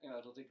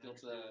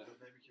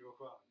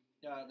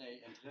 Ja,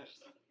 nee, en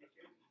terecht.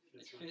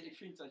 Ik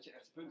vind dat je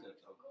echt punten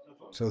hebt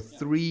ook. So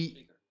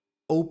 3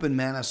 open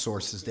mana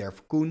sources there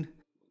for Koen.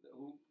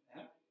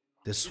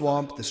 The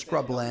Swamp, the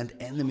Scrubland,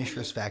 and the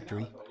Mishra's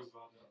Factory.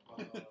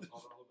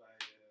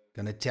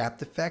 Gonna tap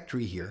the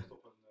Factory here.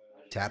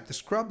 Tap the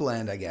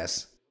Scrubland, I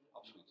guess.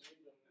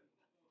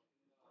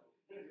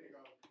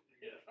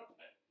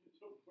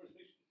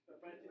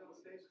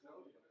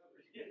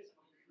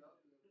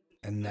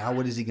 And now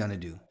what is he gonna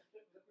do?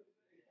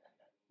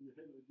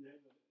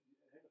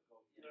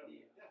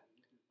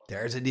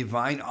 There's a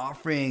Divine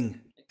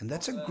Offering. And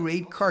that's a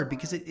great card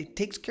because it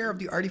takes care of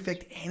the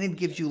artifact and it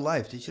gives you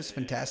life. It's just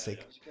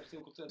fantastic.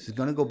 This is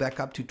going to go back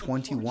up to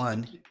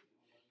 21.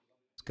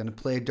 It's going to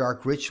play a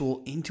Dark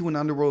Ritual into an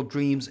Underworld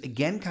Dreams.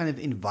 Again, kind of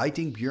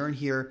inviting Björn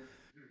here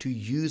to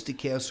use the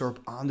Chaos Orb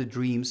on the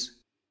Dreams.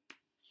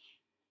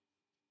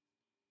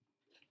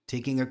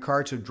 Taking a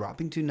card, so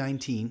dropping to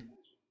 19.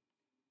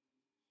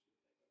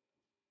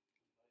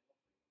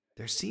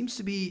 There seems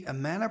to be a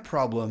mana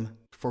problem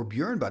for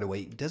Björn, by the way.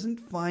 He doesn't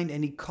find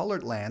any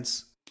colored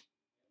lands.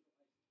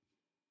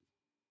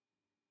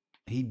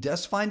 He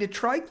does find a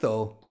Trike,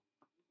 though.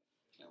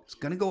 It's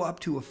going to go up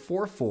to a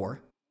 4-4.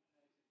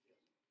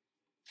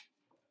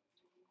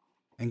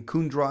 And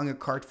Koen drawing a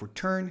card for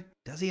turn.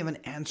 Does he have an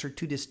answer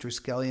to this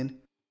Triskelion?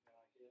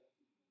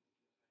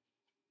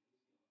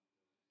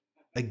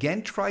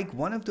 Again, Trike,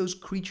 one of those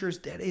creatures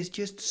that is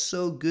just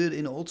so good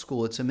in old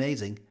school. It's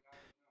amazing.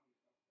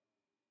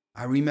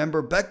 I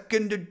remember back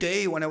in the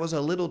day when I was a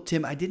little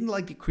Tim, I didn't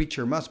like the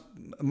creature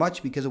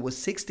much because it was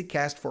 6 to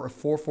cast for a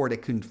 4-4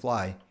 that couldn't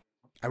fly.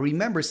 I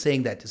remember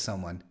saying that to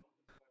someone.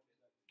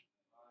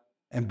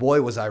 And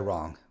boy, was I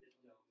wrong.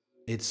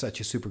 It's such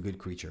a super good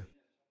creature.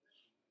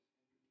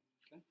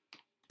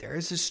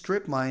 There's a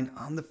Strip Mine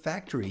on the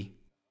Factory.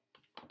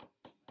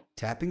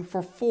 Tapping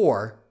for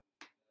 4.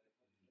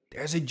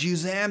 There's a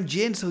Juzam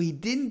Djinn, so he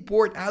didn't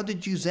board out the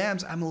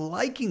Juzams. I'm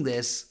liking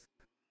this.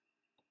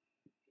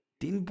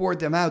 Didn't board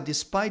them out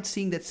despite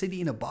seeing that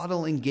city in a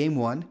bottle in game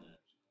 1.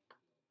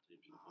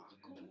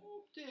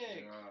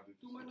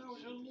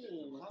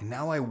 And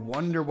now I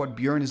wonder what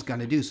Björn is going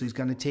to do. So he's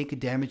going to take a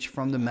damage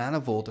from the Mana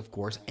Vault, of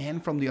course,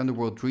 and from the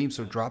Underworld Dream.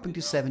 So dropping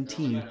to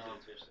 17.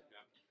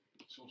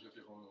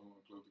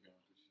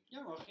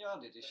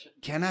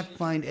 Cannot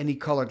find any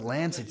colored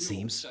lands, it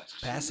seems.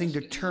 Passing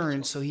the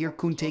turn, so here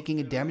Koen taking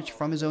a damage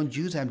from his own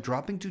Juzam,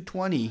 dropping to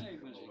 20.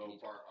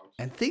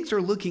 And things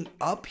are looking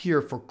up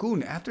here for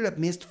Koen. After that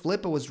missed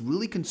flip, I was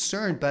really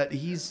concerned, but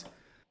he's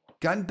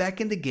gotten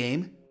back in the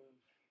game.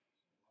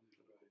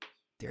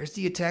 There's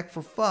the attack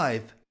for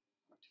 5.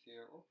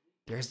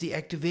 There's the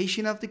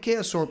activation of the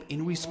Chaos Orb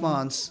in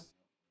response.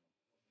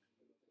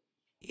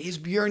 Is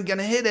Björn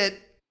gonna hit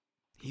it?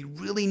 He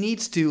really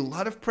needs to. A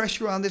lot of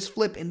pressure on this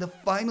flip in the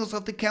finals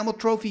of the Camel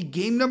Trophy,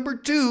 game number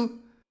 2.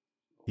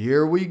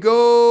 Here we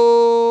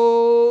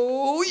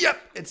go. Yep,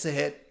 it's a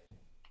hit.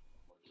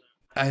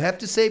 I have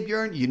to say,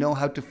 Björn, you know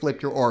how to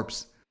flip your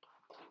orbs.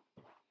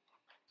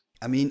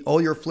 I mean,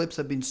 all your flips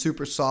have been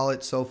super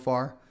solid so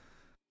far.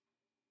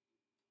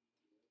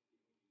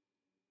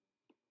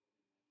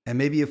 And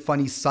maybe a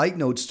funny side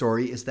note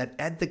story is that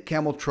at the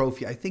Camel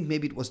Trophy, I think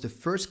maybe it was the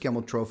first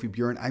Camel Trophy,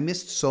 Björn, I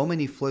missed so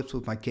many flips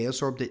with my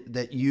Chaos Orb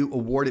that you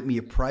awarded me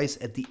a prize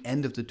at the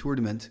end of the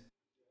tournament.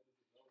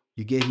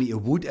 You gave me a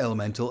Wood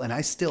Elemental, and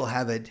I still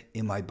have it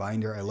in my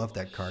binder. I love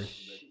that card.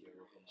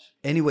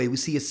 Anyway, we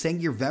see a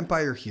Sengir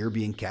Vampire here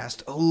being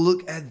cast. Oh,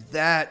 look at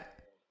that.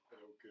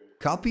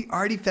 Copy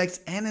artifacts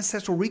and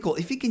Ancestral Recall.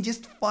 If he can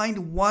just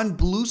find one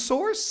blue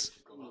source,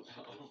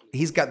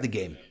 he's got the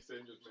game.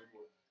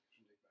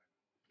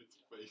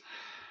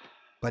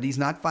 But he's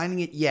not finding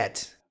it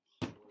yet.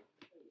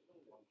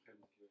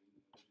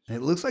 And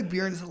it looks like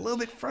Björn is a little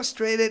bit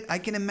frustrated, I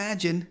can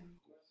imagine.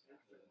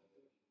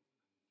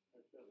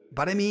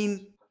 But I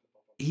mean,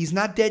 he's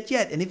not dead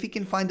yet. And if he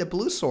can find a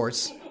blue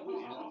source,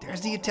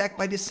 there's the attack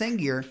by the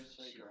Sengir.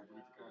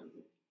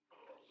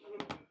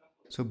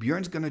 So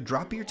Björn's going to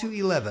drop here to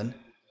 11.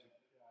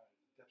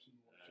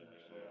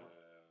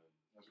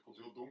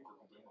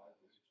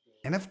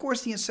 And of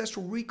course, the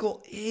Ancestral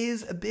Recall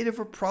is a bit of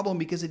a problem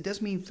because it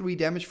does mean 3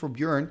 damage for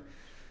Björn.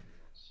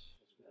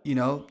 You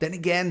know, then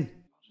again,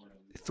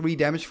 3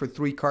 damage for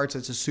 3 cards,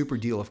 that's a super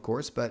deal, of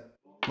course. But,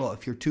 well,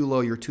 if you're too low,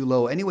 you're too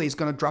low. Anyway, he's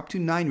going to drop to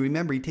 9.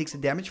 Remember, he takes a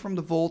damage from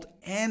the Vault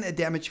and a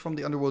damage from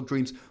the Underworld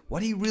Dreams.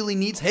 What he really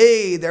needs...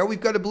 Hey, there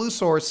we've got a blue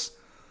source.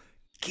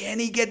 Can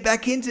he get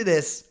back into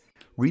this?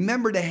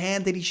 Remember the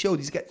hand that he showed.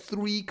 He's got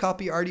 3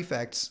 copy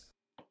artifacts.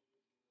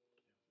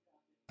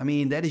 I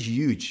mean, that is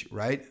huge,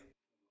 right?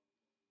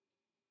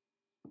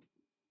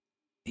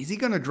 Is he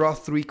going to draw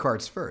 3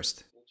 cards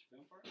first?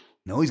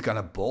 No, he's going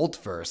to bolt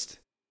first.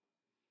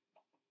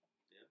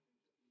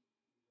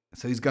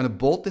 So he's going to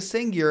bolt the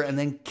Sengir and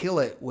then kill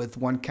it with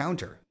 1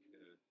 counter.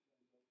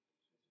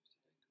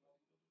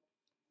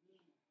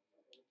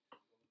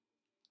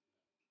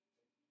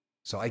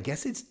 So I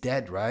guess it's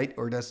dead, right?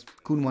 Or does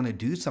Koen want to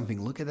do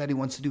something? Look at that, he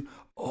wants to do...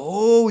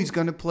 Oh, he's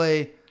going to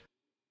play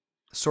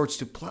Swords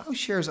to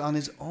Plowshares on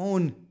his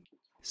own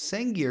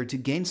Sengir to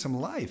gain some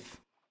life.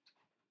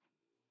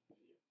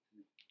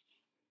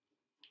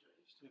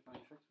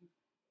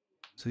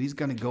 So he's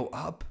going to go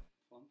up.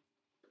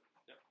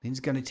 Then he's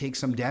going to take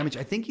some damage.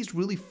 I think he's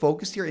really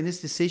focused here in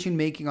his decision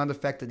making on the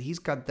fact that he's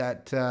got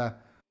that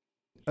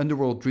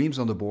Underworld Dreams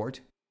on the board.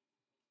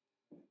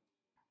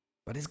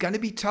 But it's going to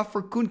be tough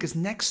for Koen because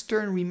next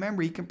turn,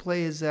 remember, he can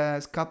play his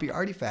copy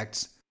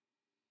artifacts.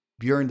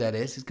 Björn, that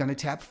is. He's going to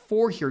tap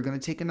 4 here. Going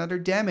to take another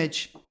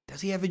damage.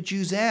 Does he have a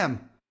Juzam?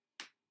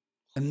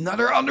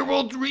 Another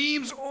Underworld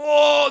Dreams.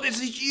 Oh,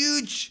 this is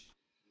huge.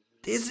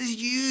 This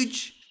is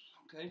huge.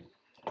 Okay.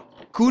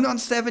 Koen on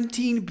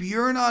 17,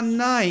 Björn on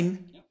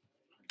 9.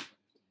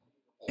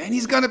 And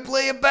he's going to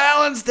play a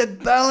balance.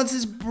 That balance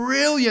is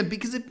brilliant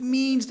because it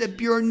means that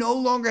Björn no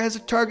longer has a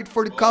target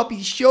for the copy.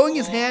 He's showing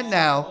his hand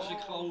now.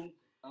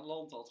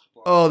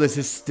 Oh, this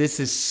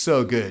is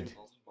so good.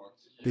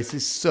 This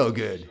is so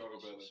good.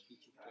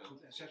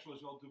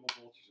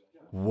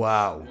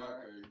 Wow.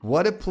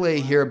 What a play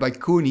here by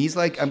Koen. He's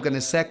like, I'm going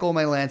to sack all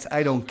my lands.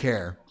 I don't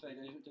care.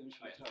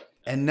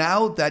 And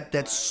now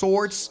that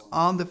swords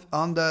on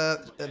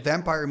the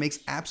vampire makes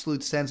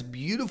absolute sense.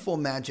 Beautiful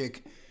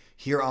magic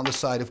here on the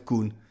side of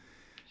Koen.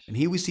 And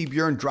here we see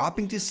Björn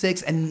dropping to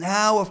 6. And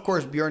now, of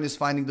course, Björn is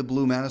finding the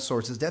blue mana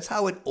sources. That's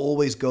how it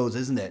always goes,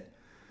 isn't it?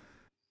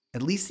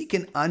 At least he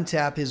can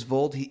untap his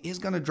Vault. He is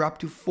going to drop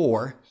to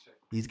 4.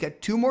 He's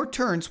got 2 more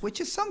turns, which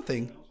is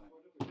something.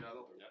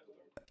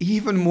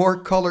 Even more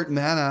colored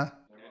mana.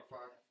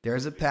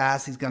 There's a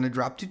pass. He's going to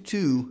drop to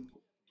 2.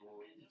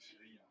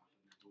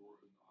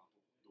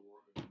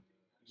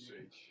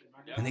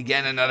 And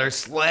again, another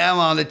slam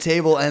on the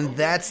table, and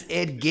that's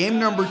it. Game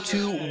number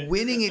 2,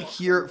 winning it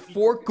here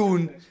for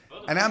Koen.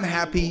 And I'm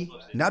happy,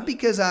 not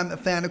because I'm a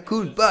fan of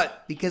Koen,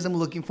 but because I'm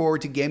looking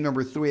forward to game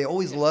number 3. I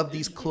always love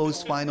these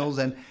close finals,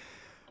 and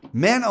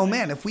man, oh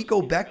man, if we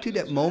go back to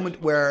that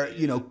moment where,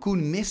 you know,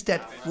 Koen missed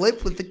that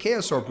flip with the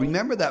Chaos Orb.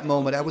 Remember that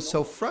moment? I was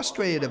so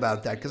frustrated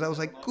about that, because I was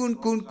like,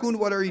 Koen,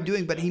 what are you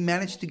doing? But he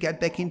managed to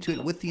get back into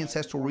it with the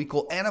Ancestral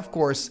Recall, and of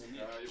course,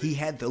 he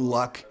had the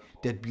luck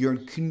that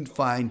Björn couldn't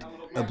find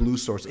a blue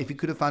source. If he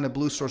could have found a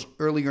blue source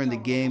earlier in the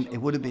game, it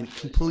would have been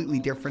completely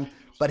different.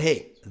 But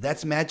hey,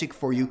 that's magic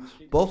for you.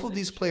 Both of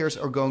these players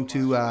are going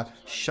to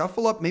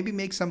shuffle up, maybe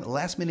make some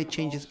last minute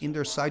changes in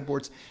their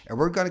sideboards, and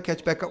we're going to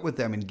catch back up with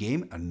them in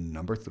game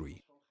number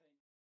 3.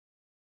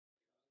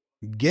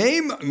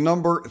 Game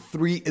number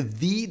 3,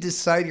 the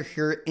decider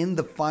here in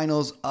the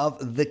finals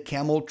of the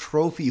Camel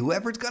Trophy.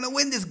 Whoever's going to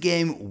win this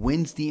game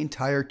wins the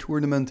entire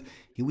tournament.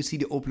 Here we see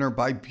the opener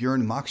by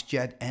Björn, Mox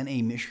Jet, and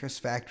a Mishra's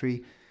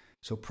Factory.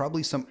 So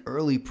probably some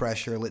early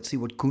pressure. Let's see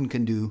what Koen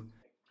can do.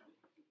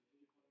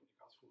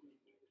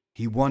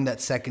 He won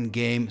that second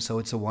game, so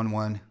it's a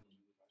 1-1.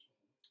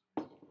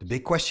 The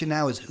big question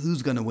now is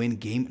who's going to win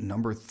game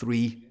number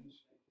 3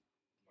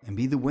 and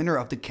be the winner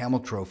of the Camel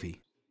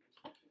Trophy.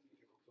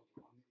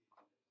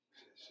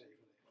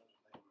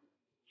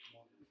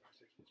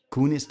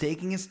 Koen is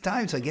taking his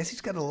time, so I guess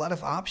he's got a lot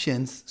of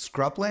options.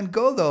 Scrubland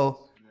go,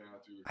 though.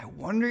 I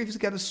wonder if he's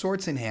got a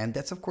swords in hand.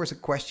 That's, of course, a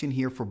question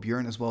here for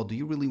Björn as well. Do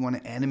you really want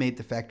to animate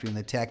the factory and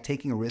attack,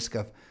 taking a risk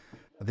of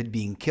it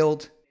being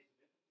killed?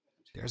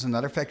 There's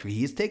another factory.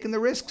 He is taking the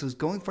risk, so he's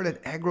going for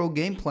that aggro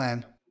game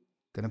plan.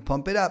 Gonna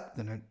pump it up.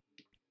 Gonna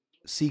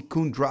see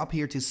Koen drop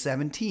here to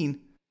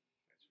 17.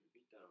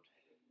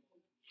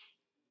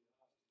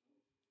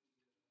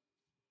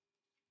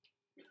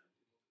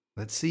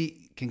 Let's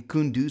see, can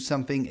Koen do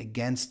something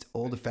against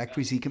all the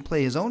factories? He can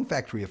play his own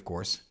factory, of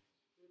course.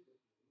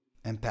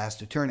 And pass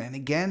the turn. And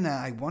again,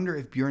 I wonder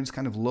if Björn's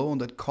kind of low on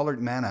that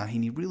colored mana.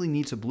 He really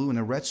needs a blue and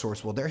a red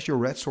source. Well, there's your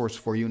red source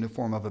for you in the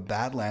form of a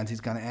Badlands.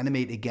 He's going to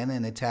animate again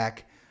and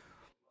attack.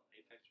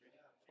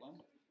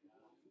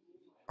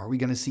 Are we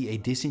going to see a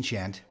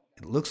disenchant?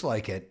 It looks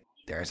like it.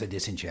 There's a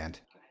disenchant.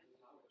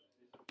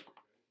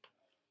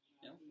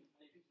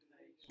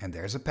 And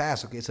there's a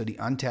pass. Okay, so the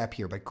untap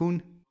here by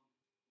Koen.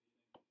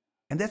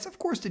 And that's, of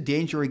course, the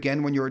danger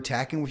again when you're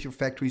attacking with your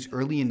factories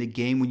early in the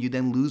game. When you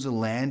then lose a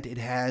land, it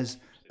has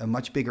a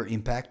much bigger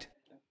impact.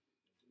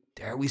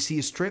 There we see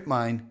a strip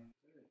mine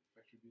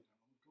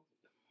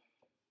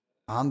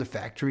on the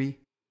factory.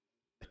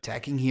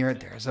 Attacking here.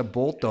 There's a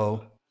bolt,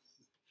 though.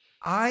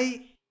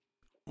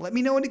 Let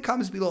me know in the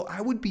comments below. I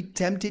would be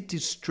tempted to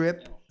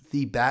strip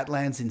the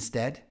Badlands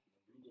instead.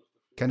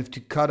 Kind of to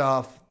cut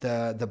off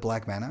the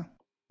black mana.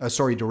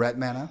 Sorry, the red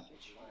mana.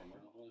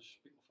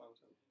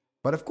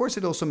 But of course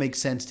it also makes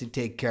sense to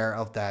take care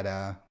of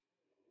that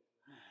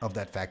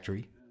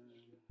factory.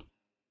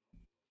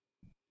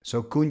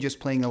 So Koen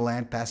just playing a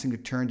land, passing the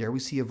turn. There we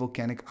see a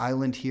volcanic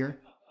island here.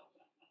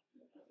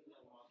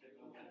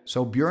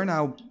 So Björn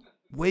now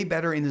way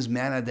better in his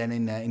mana than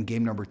in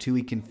game number 2.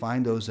 He can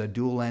find those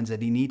dual lands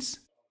that he needs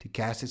to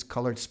cast his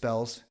colored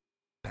spells.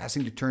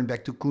 Passing the turn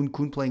back to Koen.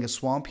 Koen playing a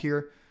swamp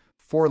here.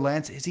 4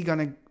 lands. Is he going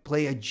to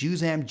play a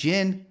Juzam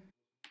Djinn?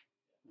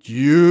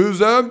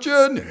 Juzam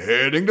Djinn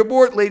hitting the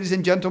board, ladies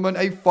and gentlemen.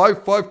 A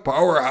 5/5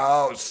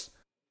 powerhouse.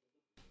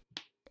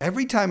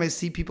 Every time I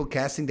see people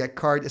casting that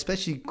card,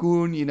 especially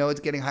Koen, you know, it's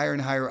getting higher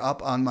and higher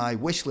up on my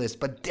wish list.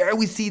 But there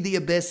we see the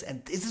Abyss.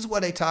 And this is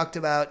what I talked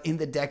about in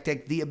the deck.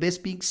 The Abyss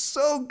being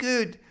so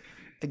good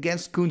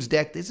against Koen's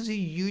deck. This is a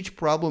huge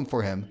problem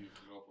for him.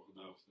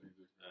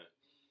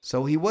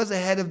 So he was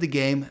ahead of the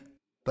game,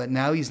 but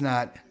now he's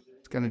not.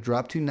 It's going to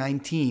drop to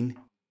 19.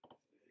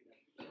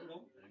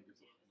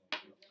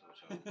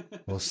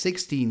 Well,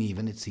 16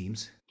 even, it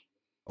seems.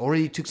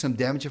 Already took some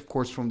damage, of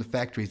course, from the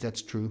factories.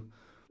 That's true.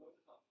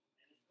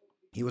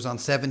 He was on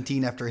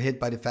 17 after a hit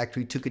by the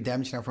factory. Took a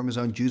damage now from his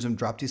own Juzam.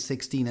 Dropped to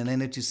 16 and then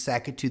had to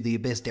sack it to the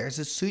Abyss. There's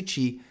a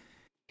Suchi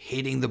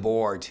hitting the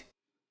board.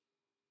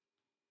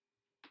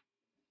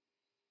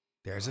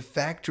 There's a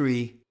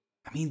factory.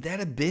 I mean,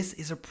 that Abyss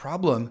is a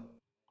problem.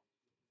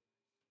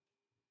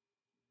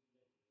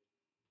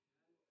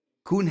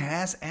 Koen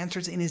has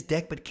answers in his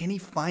deck, but can he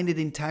find it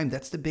in time?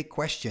 That's the big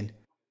question.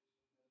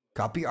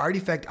 Copy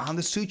artifact on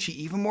the Suchi.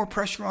 Even more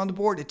pressure on the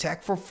board.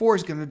 Attack for 4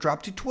 is going to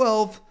drop to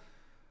 12.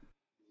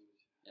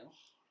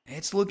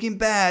 It's looking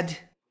bad.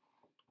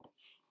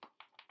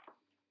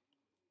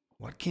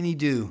 What can he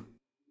do?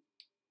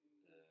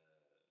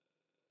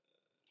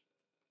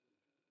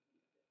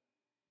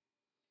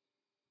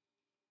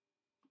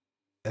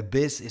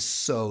 Abyss is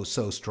so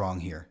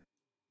strong here.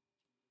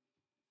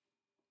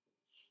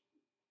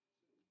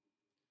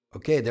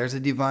 Okay, there's a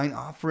Divine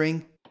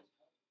Offering.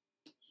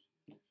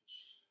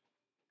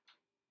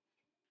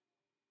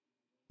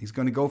 He's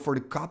going to go for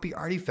the copy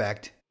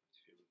artifact.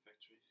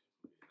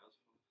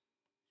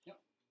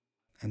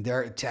 And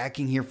they're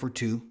attacking here for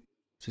 2.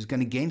 So he's going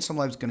to gain some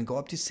lives. He's going to go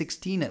up to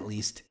 16 at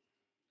least.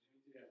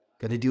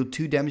 Got to deal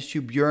 2 damage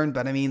to Björn.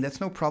 But I mean,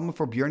 that's no problem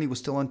for Björn. He was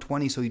still on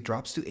 20, so he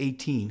drops to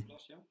 18.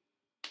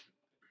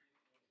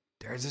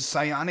 There's a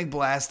Psionic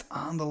Blast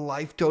on the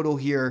life total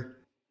here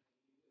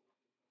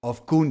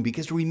of Koen.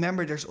 Because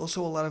remember, there's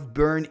also a lot of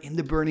burn in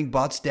the Burning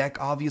Bots deck,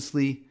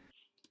 obviously.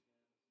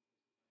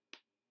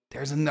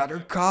 There's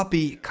another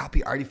copy.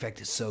 Copy artifact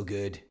is so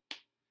good.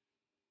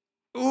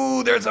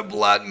 Ooh, there's a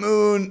Blood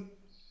Moon.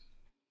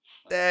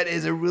 That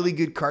is a really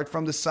good card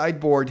from the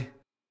sideboard.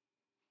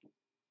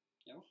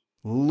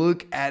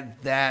 Look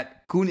at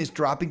that. Koen is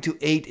dropping to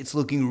 8. It's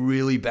looking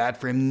really bad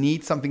for him.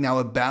 Needs something now.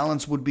 A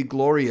balance would be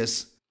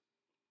glorious.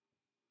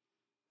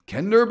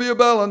 Can there be a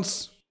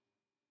balance?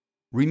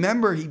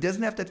 Remember, he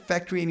doesn't have that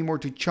factory anymore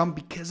to chump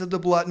because of the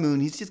Blood Moon.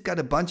 He's just got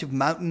a bunch of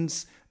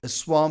mountains, a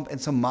swamp, and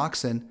some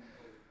Moxen.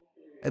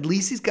 At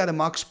least he's got a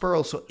Mox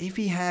Pearl, so if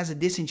he has a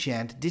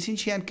Disenchant,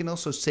 Disenchant can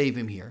also save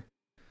him here.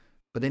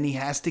 But then he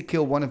has to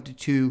kill one of the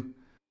 2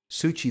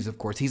 Suchis, of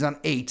course. He's on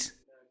 8.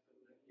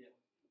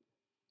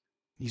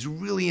 He's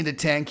really in the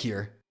tank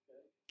here.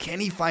 Can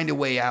he find a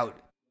way out?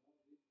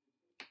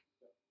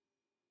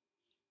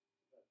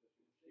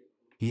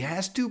 He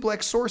has 2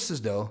 black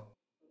sources, though.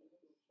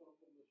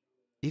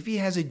 If he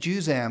has a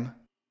Juzam,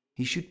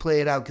 he should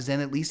play it out, because then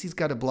at least he's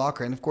got a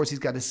blocker. And of course, he's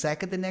got a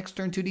sack at the next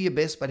turn to the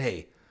Abyss, but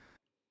hey,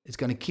 it's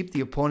going to keep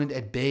the opponent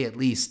at bay at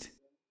least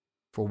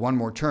for 1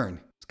 more turn.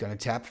 It's going to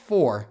tap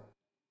 4.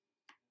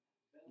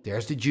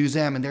 There's the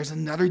Juzam, and there's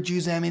another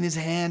Juzam in his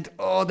hand.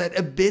 Oh, that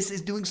Abyss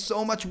is doing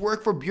so much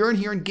work for Björn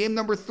here in game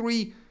number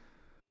 3.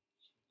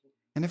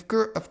 And of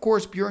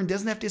course, Björn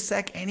doesn't have to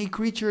sack any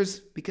creatures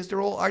because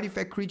they're all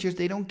artifact creatures.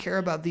 They don't care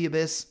about the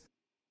Abyss.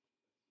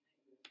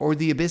 Or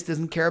the Abyss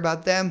doesn't care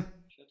about them.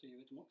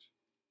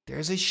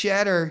 There's a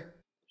Shatter.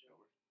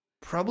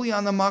 Probably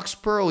on the Mox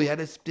Pearl. Yeah,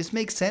 this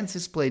makes sense,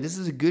 this play. This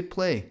is a good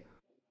play.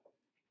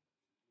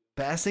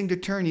 Passing the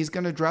turn, he's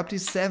going to drop to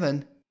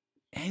 7.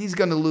 And he's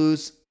going to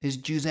lose his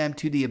Juzam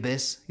to the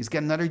Abyss. He's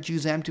got another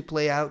Juzam to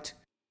play out.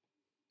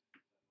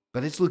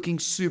 But it's looking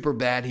super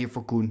bad here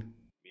for Koen.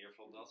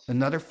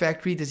 Another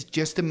factory that's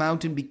just a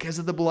mountain because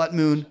of the Blood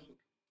Moon.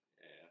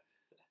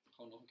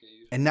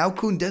 And now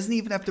Koen doesn't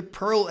even have to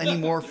Pearl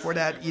anymore for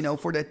that, you know,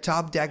 for that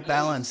top deck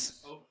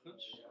balance.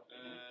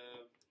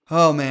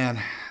 Oh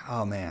man.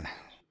 Oh man.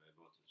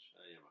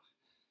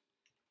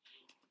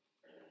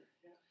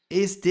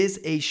 Is this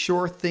a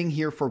sure thing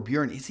here for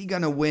Björn? Is he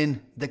going to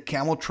win the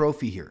Camel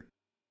Trophy here?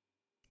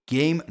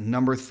 Game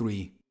number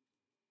 3.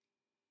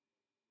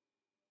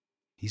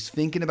 He's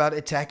thinking about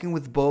attacking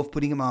with both,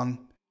 putting him on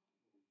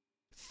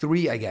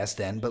 3, I guess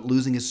then, but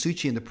losing his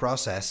Suchi in the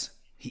process.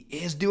 He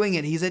is doing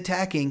it. He's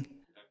attacking.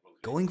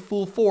 Going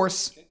full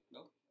force.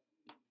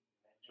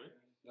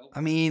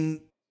 I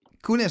mean,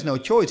 Koen has no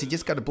choice. He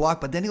just got to block,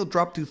 but then he'll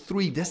drop to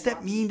 3. Does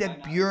that mean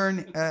that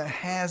Björn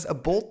has a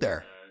bolt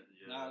there?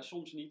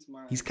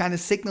 He's kind of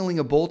signaling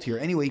a bolt here.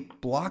 Anyway,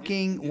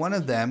 blocking one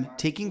of them,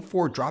 taking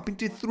 4, dropping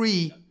to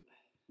 3.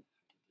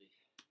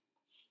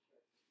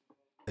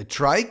 A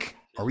trike?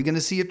 Are we going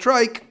to see a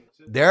trike?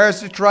 There's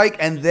the trike,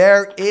 and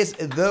there is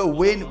the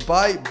win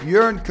by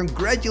Björn.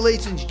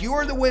 Congratulations, you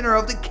are the winner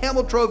of the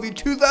Camel Trophy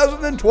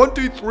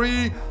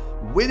 2023,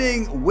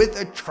 winning with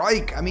a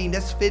trike. I mean,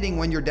 that's fitting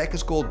when your deck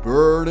is called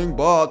Burning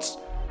Bots.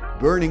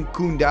 Burning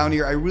Koen down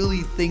here. I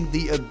really think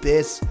the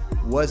Abyss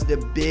was the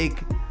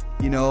big,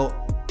 you know,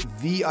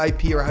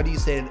 VIP, or how do you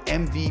say it,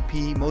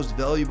 MVP, most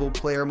valuable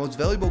player, most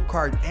valuable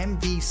card,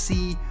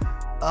 MVC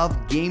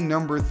of game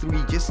number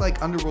 3, just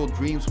like Underworld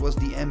Dreams was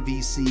the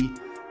MVC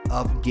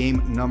of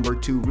game number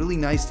 2. Really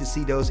nice to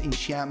see those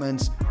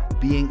enchantments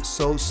being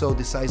so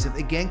decisive.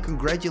 Again,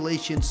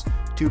 congratulations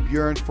to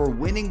Björn for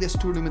winning this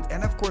tournament,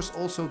 and of course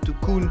also to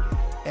Koen,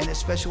 and a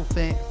special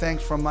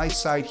thanks from my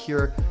side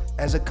here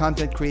as a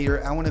content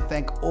creator. I want to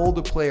thank all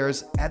the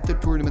players at the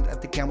tournament,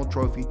 at the Camel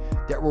Trophy,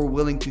 that were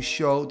willing to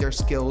show their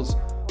skills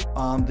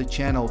on the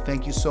channel.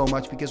 Thank you so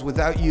much, because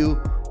without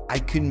you I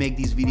couldn't make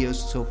these videos,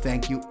 so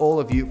thank you all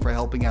of you for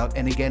helping out.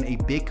 And again, a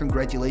big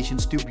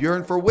congratulations to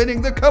Björn for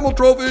winning the Camel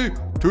Trophy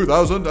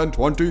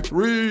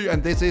 2023,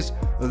 and this is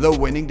the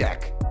winning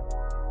deck.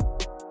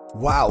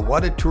 Wow,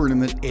 what a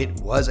tournament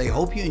it was. I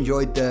hope you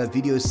enjoyed the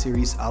video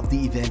series of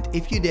the event.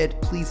 If you did,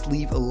 please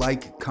leave a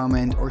like,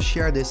 comment, or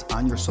share this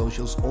on your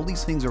socials. All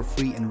these things are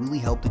free and really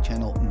help the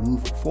channel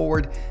move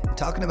forward. And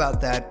talking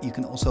about that, you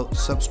can also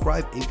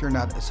subscribe if you're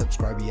not a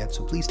subscriber yet.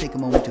 So please take a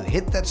moment to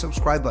hit that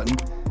subscribe button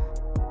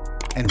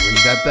and ring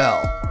that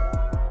bell.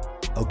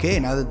 Okay,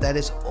 now that that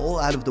is all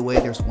out of the way,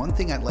 there's one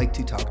thing I'd like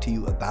to talk to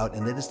you about,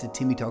 and that is the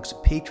Timmy Talks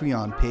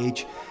Patreon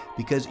page,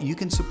 because you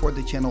can support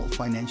the channel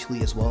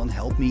financially as well and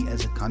help me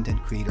as a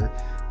content creator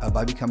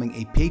by becoming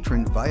a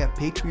patron via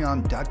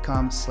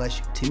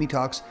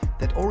patreon.com/TimmyTalks.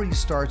 That already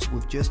starts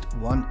with just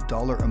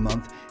 $1 a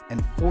month,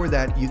 and for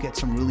that you get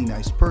some really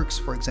nice perks.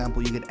 For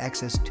example, you get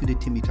access to the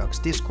Timmy Talks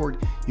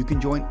Discord, you can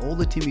join all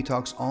the Timmy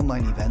Talks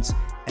online events,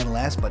 and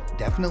last but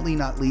definitely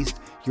not least,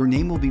 your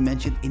name will be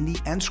mentioned in the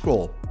end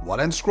scroll.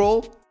 What end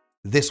scroll?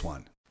 This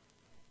one.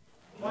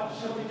 What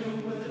shall we do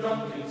with the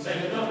drunken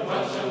sailor?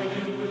 What shall we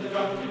do with the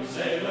drunken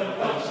sailor?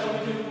 What shall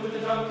we do with the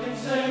drunken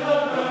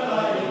sailor?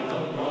 Early in the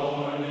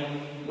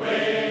morning,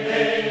 way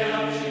hey and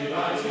up she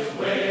rises,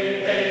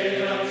 way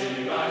hey and up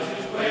she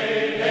rises,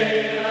 way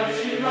hey and up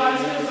she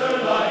rises.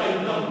 Early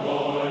in the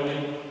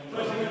morning,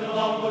 putting in the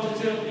longboat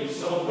until he's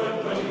sober,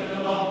 putting in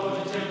the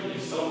longboat until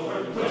he's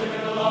sober, putting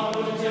in the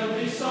longboat until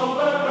he's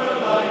sober.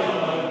 Early in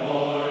the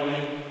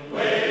morning,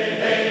 way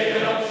hey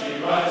and up she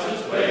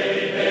rises,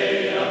 way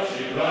hey and up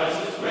she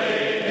rises,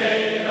 way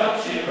hey and up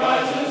she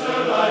rises.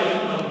 Early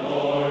in the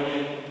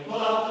morning,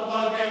 pull out the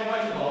plug and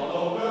wet him all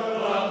over,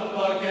 pull out the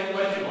plug and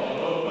wet him all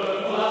over,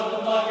 pull out the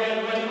plug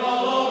and wet him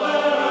all over.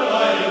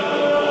 Early in the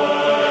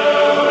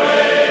morning,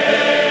 way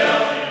hey and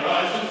up she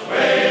rises,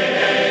 way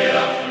hey and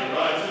up she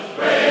rises,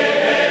 way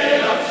hey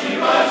and up she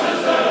rises.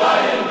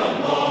 Early in the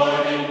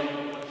morning.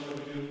 What shall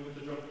we do with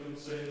the drunken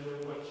sailor?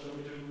 What shall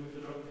we do with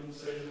the drunken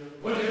sailor?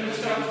 Put him in the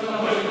scouts to the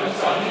host, my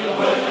son,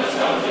 put him in the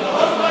scouts to the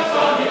host, my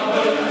son,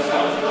 put him in the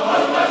scouts to the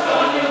host, my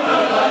son.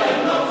 Early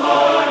in the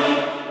morning,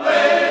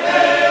 way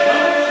hey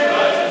up she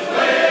rises,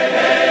 way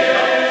hey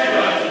up she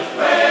rises,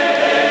 way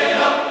hey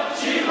up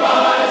she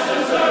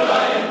rises.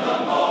 Early in the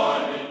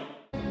morning.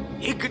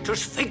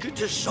 Icketus,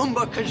 ficketus,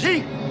 sumba,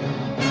 kazee.